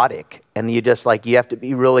robotic, and you have to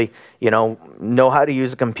be really, know how to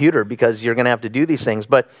use a computer because you're going to have to do these things.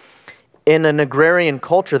 But in an agrarian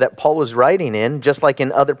culture that Paul was writing in, just like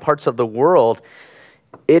in other parts of the world,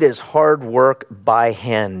 it is hard work by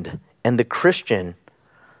hand. And the Christian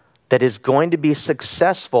that is going to be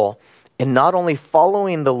successful in not only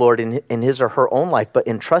following the Lord in his or her own life, but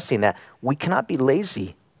in trusting that, we cannot be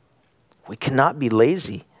lazy. We cannot be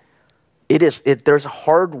lazy. There's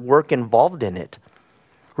hard work involved in it.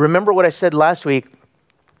 Remember what I said last week,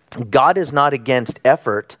 God is not against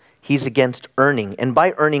effort, he's against earning. And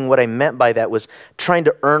by earning, what I meant by that was trying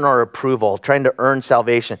to earn our approval, trying to earn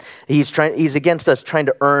salvation. He's against us trying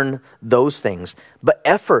to earn those things. But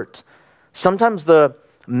effort, sometimes the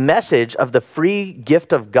message of the free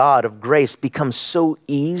gift of God, of grace, becomes so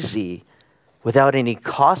easy without any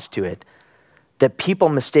cost to it that people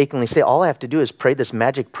mistakenly say, all I have to do is pray this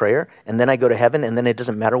magic prayer, and then I go to heaven, and then it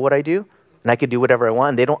doesn't matter what I do, and I can do whatever I want,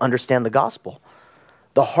 and they don't understand the gospel.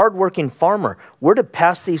 The hardworking farmer, we're to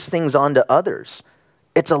pass these things on to others.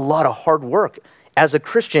 It's a lot of hard work. As a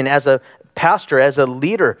Christian, as a pastor, as a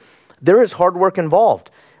leader, there is hard work involved.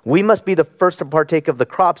 We must be the first to partake of the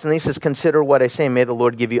crops, and he says, consider what I say. May the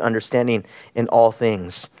Lord give you understanding in all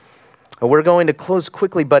things. We're going to close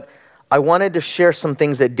quickly, but I wanted to share some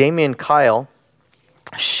things that Damian Kyle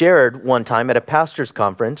shared one time at a pastor's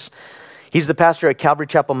conference. He's the pastor at Calvary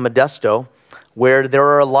Chapel, Modesto, where there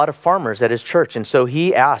are a lot of farmers at his church. And so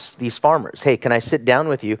he asked these farmers, hey, can I sit down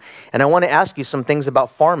with you? And I want to ask you some things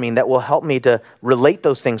about farming that will help me to relate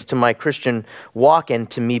those things to my Christian walk and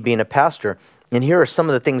to me being a pastor. And here are some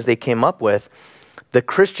of the things they came up with. The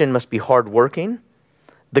Christian must be hardworking.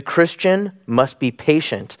 The Christian must be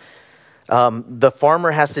patient. The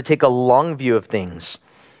farmer has to take a long view of things.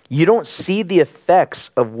 You don't see the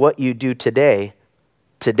effects of what you do today.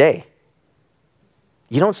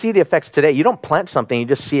 You don't see the effects today. You don't plant something, you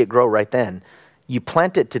just see it grow right then. You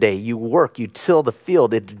plant it today, you work, you till the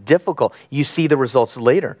field. It's difficult. You see the results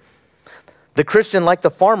later. The Christian, like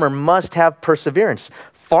the farmer, must have perseverance.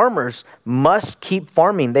 Farmers must keep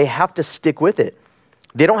farming. They have to stick with it.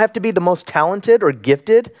 They don't have to be the most talented or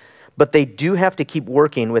gifted, but they do have to keep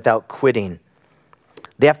working without quitting.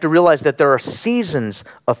 They have to realize that there are seasons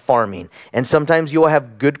of farming, and sometimes you'll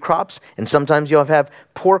have good crops, and sometimes you'll have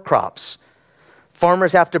poor crops.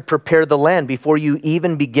 Farmers have to prepare the land before you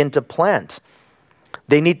even begin to plant.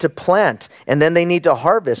 They need to plant, and then they need to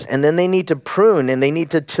harvest, and then they need to prune, and they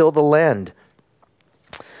need to till the land.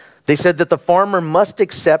 They said that the farmer must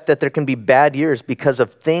accept that there can be bad years because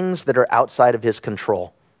of things that are outside of his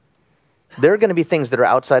control. There are going to be things that are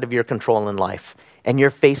outside of your control in life, and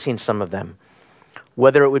you're facing some of them.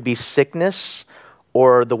 Whether it would be sickness,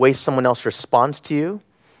 or the way someone else responds to you,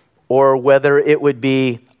 or whether it would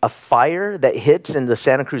be a fire that hits in the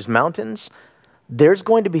Santa Cruz Mountains, there's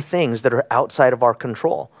going to be things that are outside of our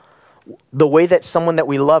control. The way that someone that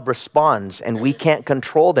we love responds, and we can't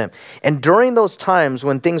control them. And during those times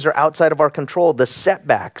when things are outside of our control, the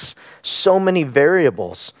setbacks, so many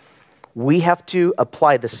variables, we have to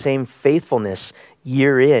apply the same faithfulness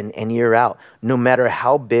year in and year out, no matter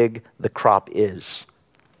how big the crop is.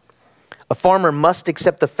 A farmer must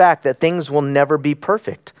accept the fact that things will never be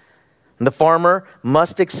perfect. And the farmer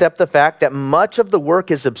must accept the fact that much of the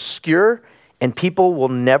work is obscure and people will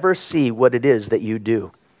never see what it is that you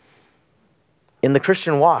do. In the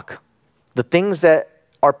Christian walk, the things that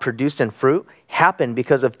are produced in fruit happen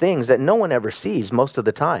because of things that no one ever sees most of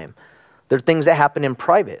the time. They're things that happen in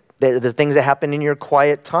private. They're things that happen in your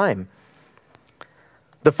quiet time.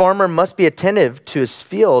 The farmer must be attentive to his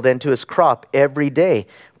field and to his crop every day.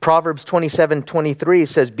 Proverbs 27:23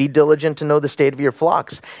 says, be diligent to know the state of your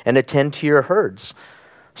flocks and attend to your herds.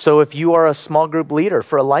 So if you are a small group leader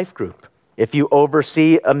for a life group, if you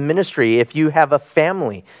oversee a ministry, if you have a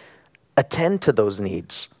family, attend to those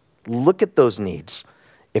needs. Look at those needs.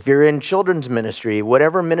 If you're in children's ministry,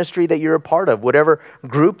 whatever ministry that you're a part of, whatever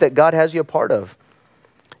group that God has you a part of,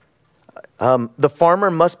 the farmer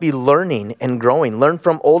must be learning and growing. Learn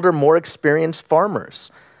from older, more experienced farmers.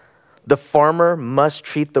 The farmer must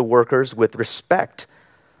treat the workers with respect.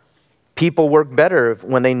 People work better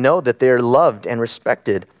when they know that they're loved and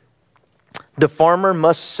respected. The farmer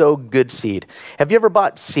must sow good seed. Have you ever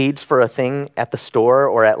bought seeds for a thing at the store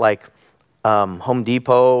or at like Home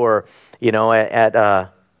Depot or at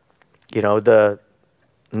the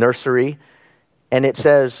nursery, and it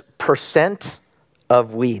says percent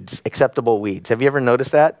of weeds, acceptable weeds? Have you ever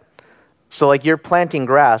noticed that? So like you're planting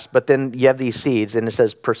grass, but then you have these seeds and it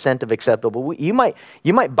says percent of acceptable. You might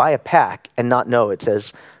buy a pack and not know it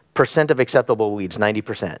says percent of acceptable weeds,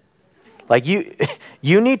 90%. Like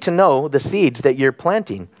you need to know the seeds that you're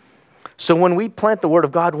planting. So when we plant the Word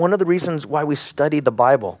of God, one of the reasons why we study the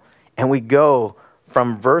Bible and we go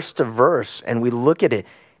from verse to verse and we look at it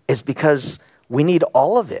is because we need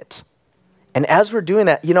all of it. And as we're doing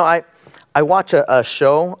that, I watch a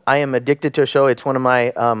show. I am addicted to a show. It's one of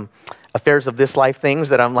my affairs of this life things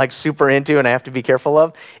that I'm like super into and I have to be careful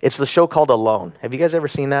of. It's the show called Alone. Have you guys ever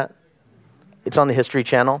seen that? It's on the History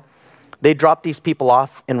Channel. They drop these people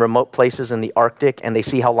off in remote places in the Arctic and they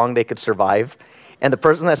see how long they could survive. And the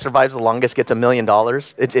person that survives the longest gets $1 million.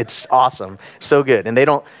 It's awesome. So good.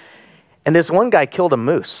 And this one guy killed a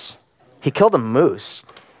moose. He killed a moose.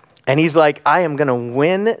 And he's like, I am going to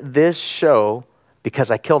win this show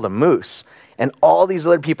because I killed a moose. And all these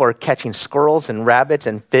other people are catching squirrels and rabbits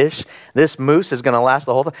and fish. This moose is going to last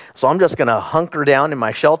the whole time. So I'm just going to hunker down in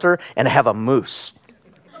my shelter and have a moose.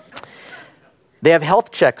 They have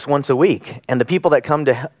health checks once a week. And the people that come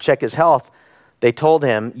to check his health, they told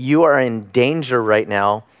him, you are in danger right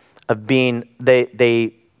now of being,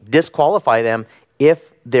 they disqualify them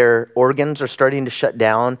if their organs are starting to shut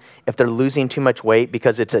down, if they're losing too much weight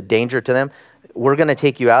because it's a danger to them. We're going to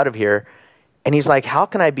take you out of here. And he's like, how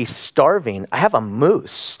can I be starving? I have a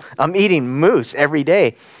moose. I'm eating moose every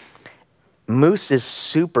day. Moose is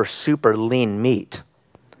super, super lean meat.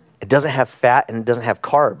 It doesn't have fat and it doesn't have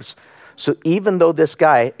carbs. So even though this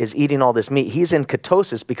guy is eating all this meat, he's in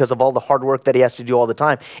ketosis because of all the hard work that he has to do all the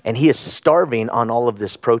time. And he is starving on all of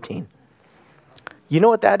this protein. You know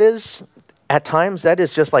what that is? At times, that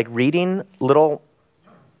is just like reading little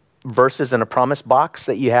verses in a promise box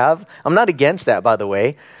that you have. I'm not against that, by the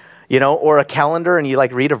way. Or a calendar and you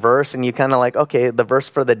like read a verse and you kind of like, okay, the verse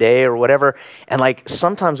for the day or whatever. And like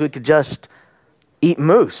sometimes we could just eat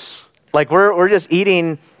moose. Like we're just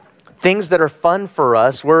eating things that are fun for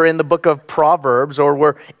us. We're in the book of Proverbs or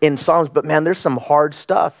we're in Psalms, but man, there's some hard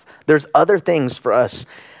stuff. There's other things for us.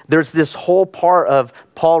 There's this whole part of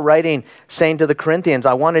Paul writing, saying to the Corinthians,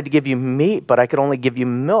 I wanted to give you meat, but I could only give you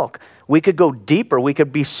milk. We could go deeper. We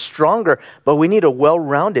could be stronger, but we need a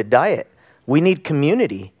well-rounded diet. We need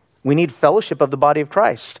community. We need fellowship of the body of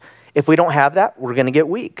Christ. If we don't have that, we're going to get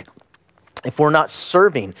weak. If we're not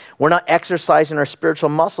serving, we're not exercising our spiritual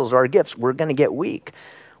muscles or our gifts, we're going to get weak.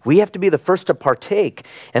 We have to be the first to partake.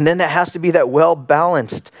 And then that has to be that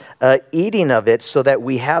well-balanced eating of it so that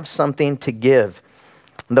we have something to give.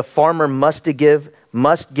 The farmer must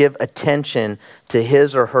give attention to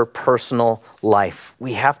his or her personal life.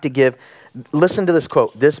 We have to give. Listen to this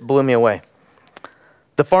quote. This blew me away.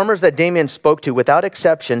 The farmers that Damien spoke to, without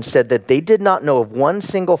exception, said that they did not know of one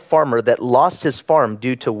single farmer that lost his farm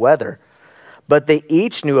due to weather, but they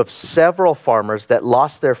each knew of several farmers that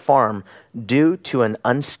lost their farm due to an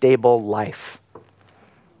unstable life.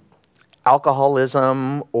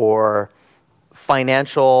 Alcoholism or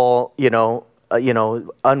financial,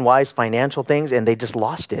 unwise financial things, and they just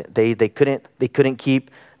lost it. They couldn't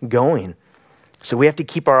keep going. So we have to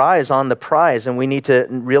keep our eyes on the prize, and we need to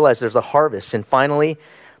realize there's a harvest. And finally,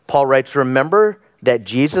 Paul writes, remember that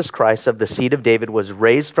Jesus Christ of the seed of David was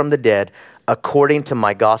raised from the dead according to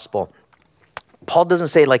my gospel. Paul doesn't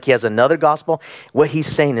say like he has another gospel. What he's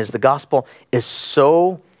saying is the gospel is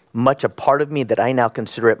so much a part of me that I now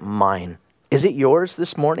consider it mine. Is it yours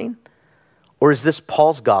this morning? Or is this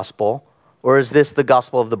Paul's gospel? Or is this the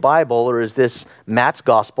gospel of the Bible? Or is this Matt's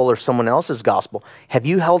gospel or someone else's gospel? Have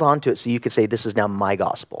you held on to it so you could say, this is now my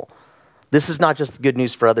gospel? This is not just the good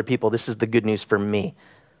news for other people. This is the good news for me.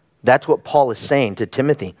 That's what Paul is saying to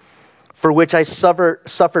Timothy. For which I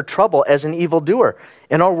suffer trouble as an evildoer.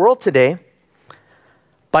 In our world today,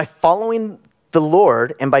 by following the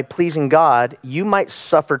Lord and by pleasing God, you might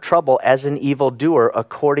suffer trouble as an evildoer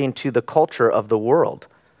according to the culture of the world.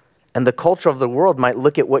 And the culture of the world might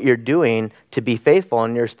look at what you're doing to be faithful,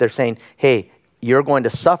 and they're saying, hey, you're going to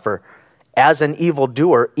suffer as an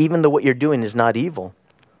evildoer, even though what you're doing is not evil.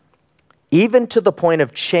 Even to the point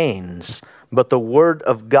of chains, but the word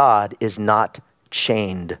of God is not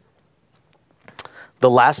chained. The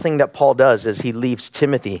last thing that Paul does is he leaves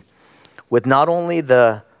Timothy with not only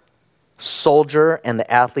the soldier and the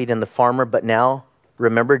athlete and the farmer, but now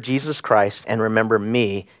remember Jesus Christ and remember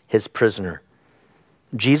me, his prisoner.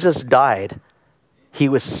 Jesus died, he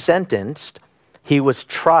was sentenced, he was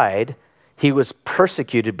tried, he was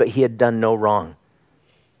persecuted, but he had done no wrong.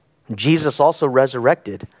 Jesus also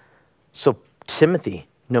resurrected. So Timothy,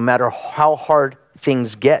 no matter how hard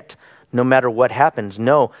things get, no matter what happens,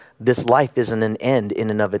 know this life isn't an end in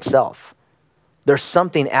and of itself. There's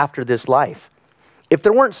something after this life. If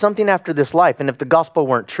there weren't something after this life, and if the gospel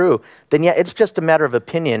weren't true, then yeah, it's just a matter of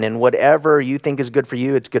opinion, and whatever you think is good for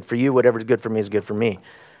you, it's good for you. Whatever is good for me is good for me.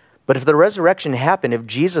 But if the resurrection happened, if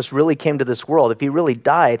Jesus really came to this world, if he really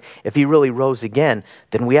died, if he really rose again,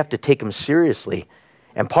 then we have to take him seriously.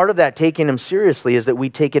 And part of that taking him seriously is that we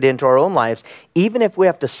take it into our own lives, even if we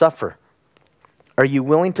have to suffer. Are you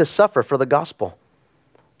willing to suffer for the gospel?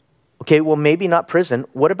 Okay, well, maybe not prison.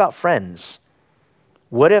 What about friends?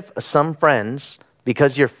 What if some friends,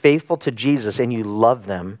 because you're faithful to Jesus and you love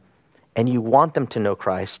them and you want them to know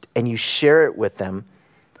Christ and you share it with them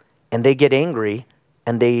and they get angry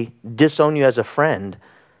and they disown you as a friend,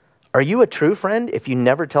 are you a true friend if you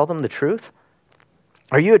never tell them the truth?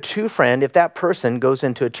 Are you a true friend if that person goes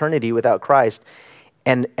into eternity without Christ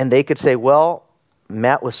and they could say, well,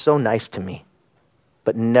 Matt was so nice to me,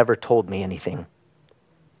 but never told me anything?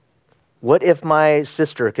 What if my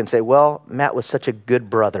sister can say, well, Matt was such a good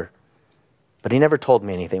brother, but he never told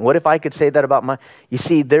me anything? What if I could say that about my... You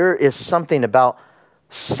see, there is something about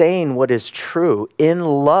saying what is true in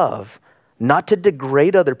love, not to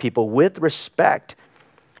degrade other people, with respect.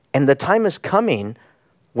 And the time is coming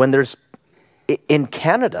when there's, in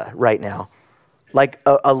Canada right now, like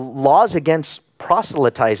laws against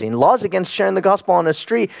proselytizing, laws against sharing the gospel on the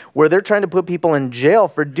street, where they're trying to put people in jail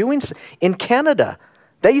for doing so. In Canada,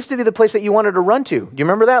 that used to be the place that you wanted to run to. Do you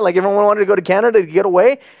remember that? Like everyone wanted to go to Canada to get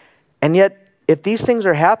away. And yet, if these things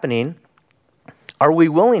are happening, are we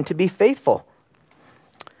willing to be faithful?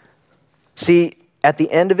 See, at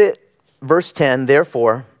the end of it, verse 10,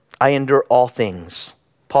 therefore, I endure all things.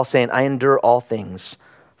 Paul's saying, I endure all things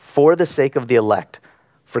for the sake of the elect,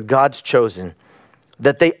 for God's chosen,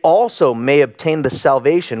 that they also may obtain the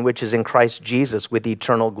salvation which is in Christ Jesus with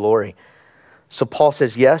eternal glory. So Paul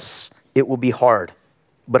says, yes, it will be hard,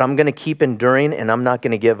 but I'm going to keep enduring and I'm not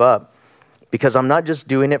going to give up, because I'm not just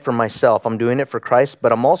doing it for myself, I'm doing it for Christ,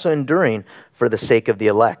 but I'm also enduring for the sake of the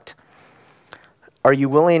elect. Are you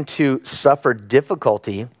willing to suffer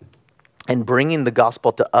difficulty and bringing the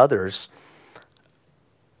gospel to others,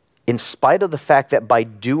 in spite of the fact that by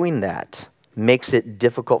doing that makes it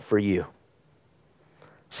difficult for you?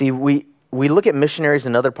 See, we look at missionaries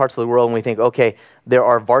in other parts of the world and we think, okay, there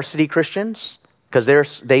are varsity Christians because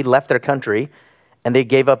they left their country and they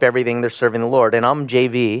gave up everything, they're serving the Lord. And I'm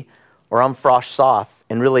JV or I'm frosh soft,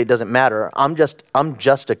 and really it doesn't matter. I'm just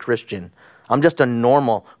a Christian. I'm just a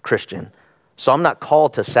normal Christian. So I'm not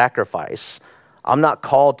called to sacrifice. I'm not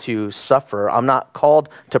called to suffer. I'm not called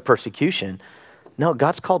to persecution. No,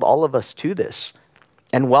 God's called all of us to this.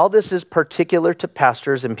 And while this is particular to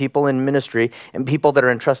pastors and people in ministry and people that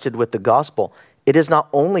are entrusted with the gospel, it is not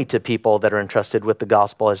only to people that are entrusted with the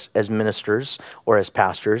gospel as ministers or as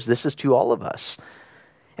pastors. This is to all of us.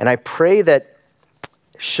 And I pray that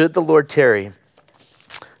should the Lord tarry,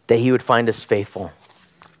 that he would find us faithful.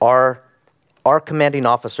 Our commanding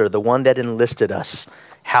officer, the one that enlisted us.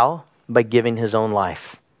 How? By giving his own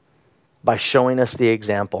life, by showing us the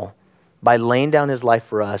example, by laying down his life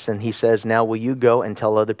for us. And he says, now will you go and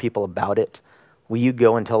tell other people about it? Will you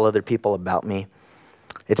go and tell other people about me?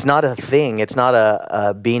 It's not a thing. It's not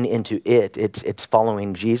a being into it. It's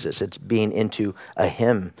following Jesus. It's being into a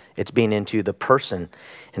him. It's being into the person.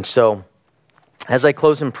 And so, as I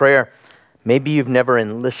close in prayer, maybe you've never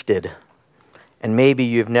enlisted, and maybe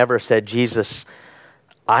you've never said, Jesus,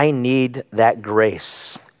 I need that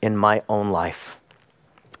grace in my own life.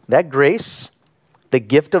 That grace, the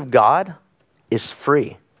gift of God, is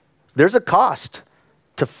free. There's a cost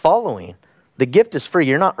to following. The gift is free.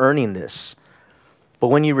 You're not earning this. But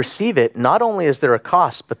when you receive it, not only is there a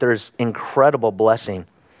cost, but there's incredible blessing.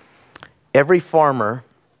 Every farmer,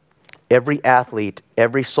 every athlete,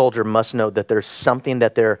 every soldier must know that there's something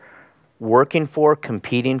that they're working for,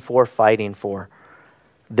 competing for, fighting for.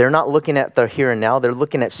 They're not looking at the here and now. They're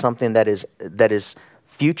looking at something that is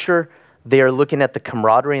future. They are looking at the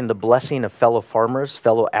camaraderie and the blessing of fellow farmers,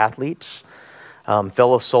 fellow athletes,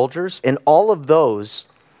 fellow soldiers. And all of those,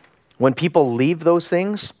 when people leave those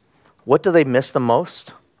things, what do they miss the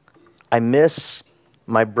most? I miss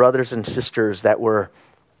my brothers and sisters that were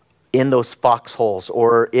in those foxholes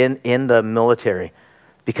or in the military,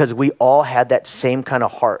 because we all had that same kind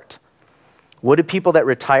of heart. What do people that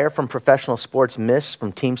retire from professional sports miss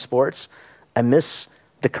from team sports? I miss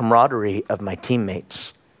the camaraderie of my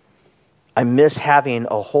teammates. I miss having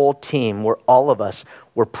a whole team where all of us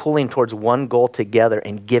were pulling towards one goal together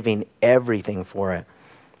and giving everything for it.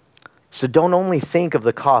 So don't only think of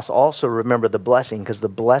the cost, also remember the blessing, because the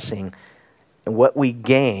blessing and what we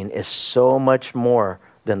gain is so much more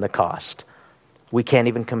than the cost. We can't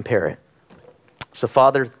even compare it. So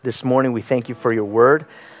Father, this morning we thank you for your word.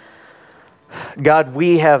 God,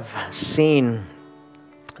 we have seen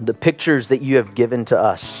the pictures that you have given to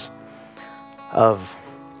us of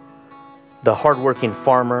the hardworking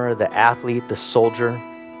farmer, the athlete, the soldier,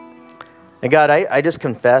 And God, I just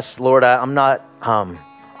confess, Lord, I'm not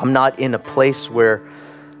in a place where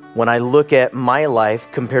when I look at my life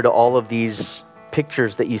compared to all of these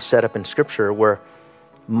pictures that you set up in Scripture, where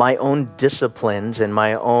my own disciplines and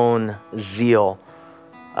my own zeal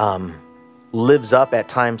lives up at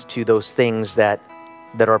times to those things that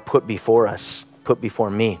are put before us, put before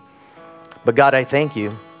me. But God, I thank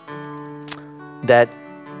you that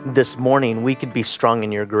this morning we could be strong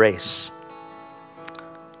in your grace,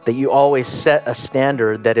 that you always set a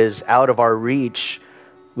standard that is out of our reach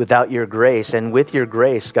without your grace. And with your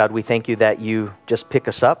grace, God, we thank you that you just pick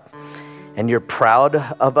us up and you're proud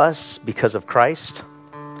of us because of Christ.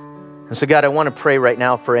 And so, God, I want to pray right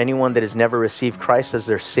now for anyone that has never received Christ as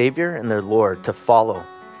their Savior and their Lord to follow.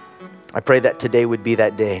 I pray that today would be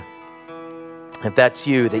that day. If that's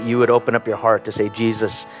you, that you would open up your heart to say,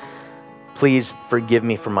 Jesus, please forgive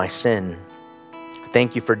me for my sin.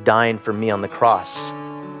 Thank you for dying for me on the cross.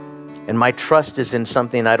 And my trust is in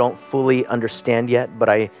something I don't fully understand yet, but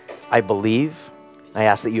I believe. I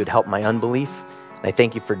ask that you would help my unbelief. And I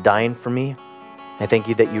thank you for dying for me. I thank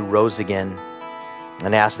you that you rose again.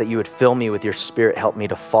 And I ask that you would fill me with your Spirit, help me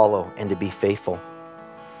to follow and to be faithful.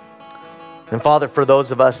 And Father, for those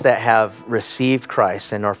of us that have received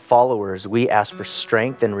Christ and are followers, we ask for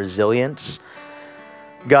strength and resilience.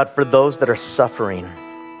 God, for those that are suffering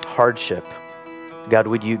hardship, God,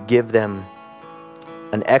 would you give them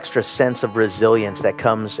an extra sense of resilience that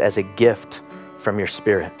comes as a gift from your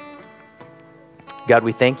Spirit. God,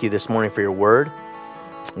 we thank you this morning for your word.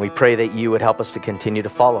 We pray that you would help us to continue to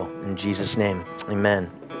follow. In Jesus' name,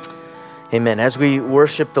 amen. Amen. As we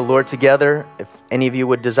worship the Lord together, if any of you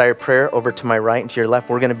would desire prayer, over to my right and to your left,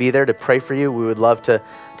 we're going to be there to pray for you. We would love to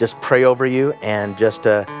just pray over you and just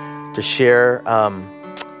to share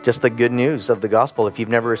just the good news of the gospel if you've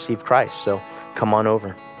never received Christ. So come on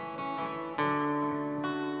over.